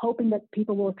even hoping that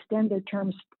people will extend their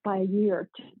terms by a year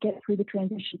to get through the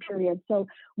transition period. So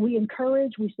we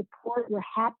encourage, we support, we're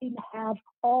happy to have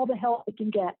all the help we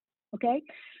can get. Okay.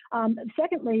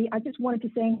 Secondly, I just wanted to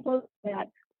say that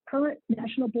current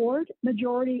national board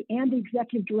majority and the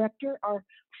executive director are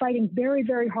fighting very,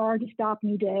 very hard to stop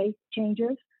New Day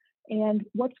changes. And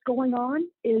what's going on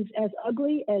is as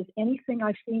ugly as anything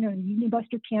I've seen on a Union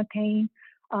Buster campaign.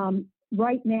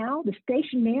 Right now, the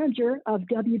station manager of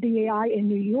WBAI in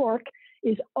New York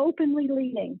is openly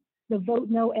leading the Vote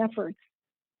No efforts,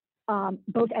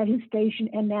 both at his station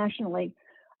and nationally,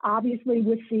 obviously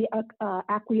with the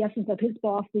acquiescence of his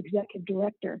boss, the executive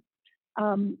director.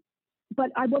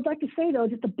 But I would like to say, though,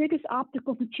 that the biggest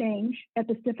obstacle to change at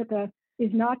Pacifica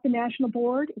is not the national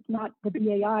board, it's not the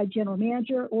BAI general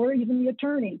manager, or even the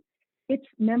attorney. It's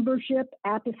membership,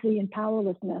 apathy, and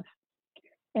powerlessness.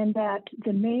 And that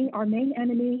our main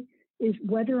enemy is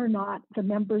whether or not the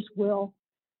members will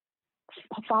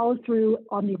follow through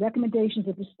on the recommendations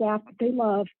of the staff that they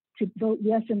love to vote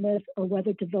yes in this, or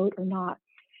whether to vote or not.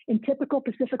 In typical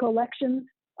Pacifica elections,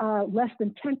 less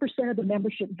than 10% of the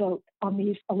membership vote on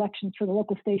these elections for the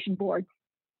local station boards.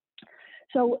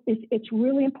 So it's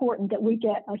really important that we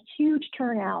get a huge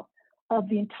turnout of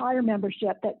the entire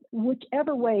membership, that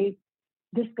whichever way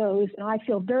this goes, and I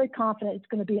feel very confident it's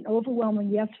going to be an overwhelming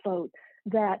yes vote,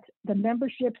 that the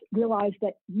memberships realize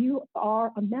that you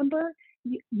are a member.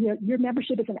 Your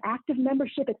membership is an active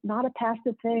membership. It's not a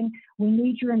passive thing. We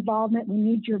need your involvement. We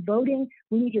need your voting.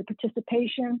 We need your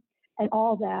participation and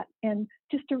all that. And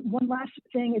just one last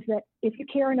thing is that if you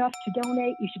care enough to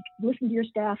donate, you should listen to your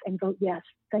staff and vote yes.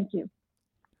 Thank you.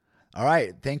 All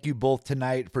right. Thank you both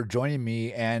tonight for joining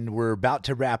me. And we're about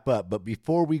to wrap up. But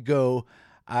before we go,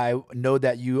 I know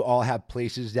that you all have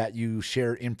places that you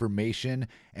share information,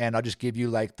 and I'll just give you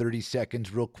like 30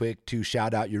 seconds real quick to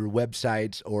shout out your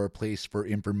websites or a place for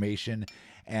information.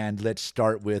 And let's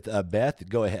start with Beth.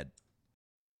 Go ahead.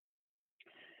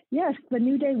 Yes, the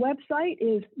New Day website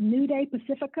is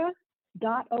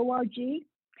newdaypacifica.org,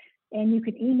 and you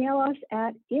can email us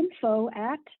at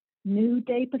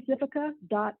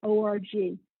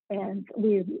info@newdaypacifica.org. And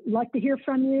we'd like to hear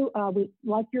from you. We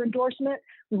like your endorsement.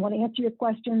 We want to answer your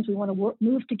questions. We want to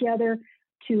move together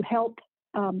to help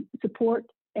support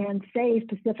and save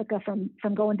Pacifica from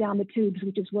going down the tubes,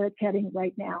 which is where it's heading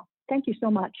right now. Thank you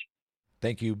so much.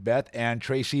 Thank you, Beth. And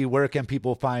Tracy, where can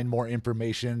people find more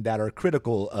information that are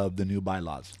critical of the new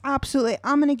bylaws? Absolutely.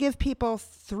 I'm going to give people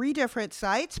 3 different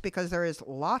sites because there is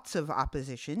lots of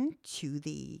opposition to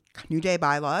the New Day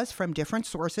bylaws from different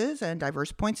sources and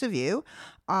diverse points of view.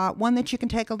 One that you can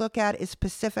take a look at is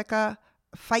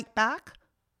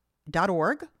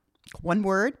PacificaFightBack.org. One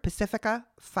word,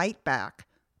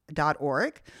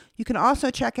 PacificaFightBack.org. You can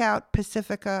also check out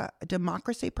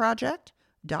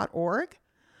PacificaDemocracyProject.org.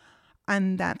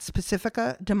 And that's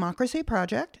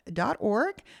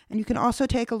PacificaDemocracyProject.org. And you can also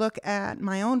take a look at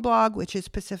my own blog, which is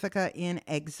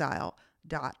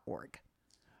PacificaInExile.org.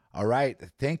 All right.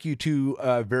 Thank you two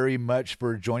very much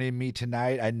for joining me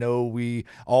tonight. I know we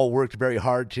all worked very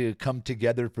hard to come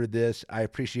together for this. I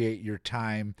appreciate your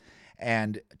time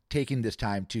and taking this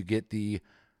time to get the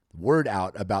word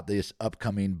out about this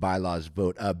upcoming bylaws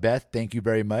vote. Beth, thank you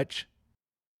very much.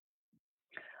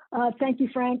 Thank you,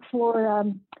 Frank, for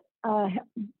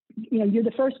you're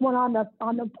the first one on the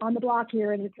block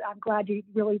here, and I'm glad you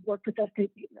really worked with us to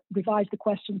revise the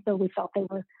questions so we felt they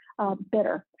were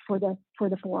better for the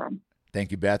forum. Thank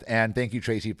you, Beth, and thank you,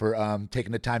 Tracy, for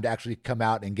taking the time to actually come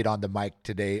out and get on the mic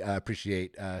today. I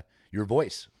appreciate your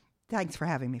voice. Thanks for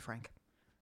having me, Frank.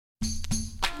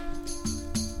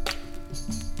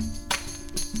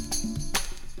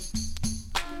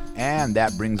 And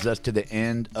that brings us to the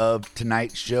end of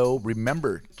tonight's show.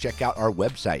 Remember, check out our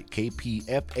website,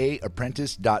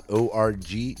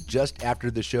 kpfaapprentice.org, just after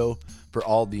the show for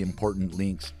all the important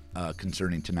links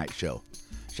concerning tonight's show.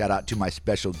 Shout out to my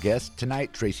special guests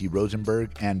tonight, Tracy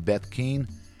Rosenberg and Beth Keene.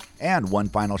 And one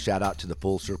final shout out to the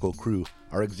Full Circle crew.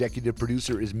 Our executive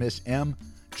producer is Miss M.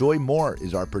 Joy Moore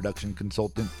is our production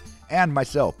consultant. And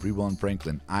myself, Freewillin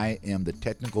Franklin. I am the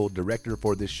technical director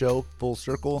for this show, Full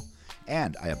Circle.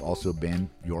 And I have also been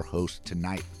your host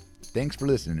tonight. Thanks for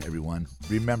listening, everyone.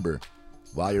 Remember,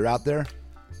 while you're out there,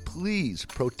 please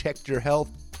protect your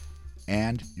health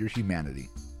and your humanity.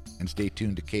 And stay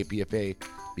tuned to KPFA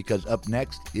because up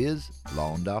next is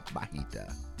La Onda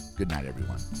Bajita. Good night,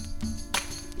 everyone.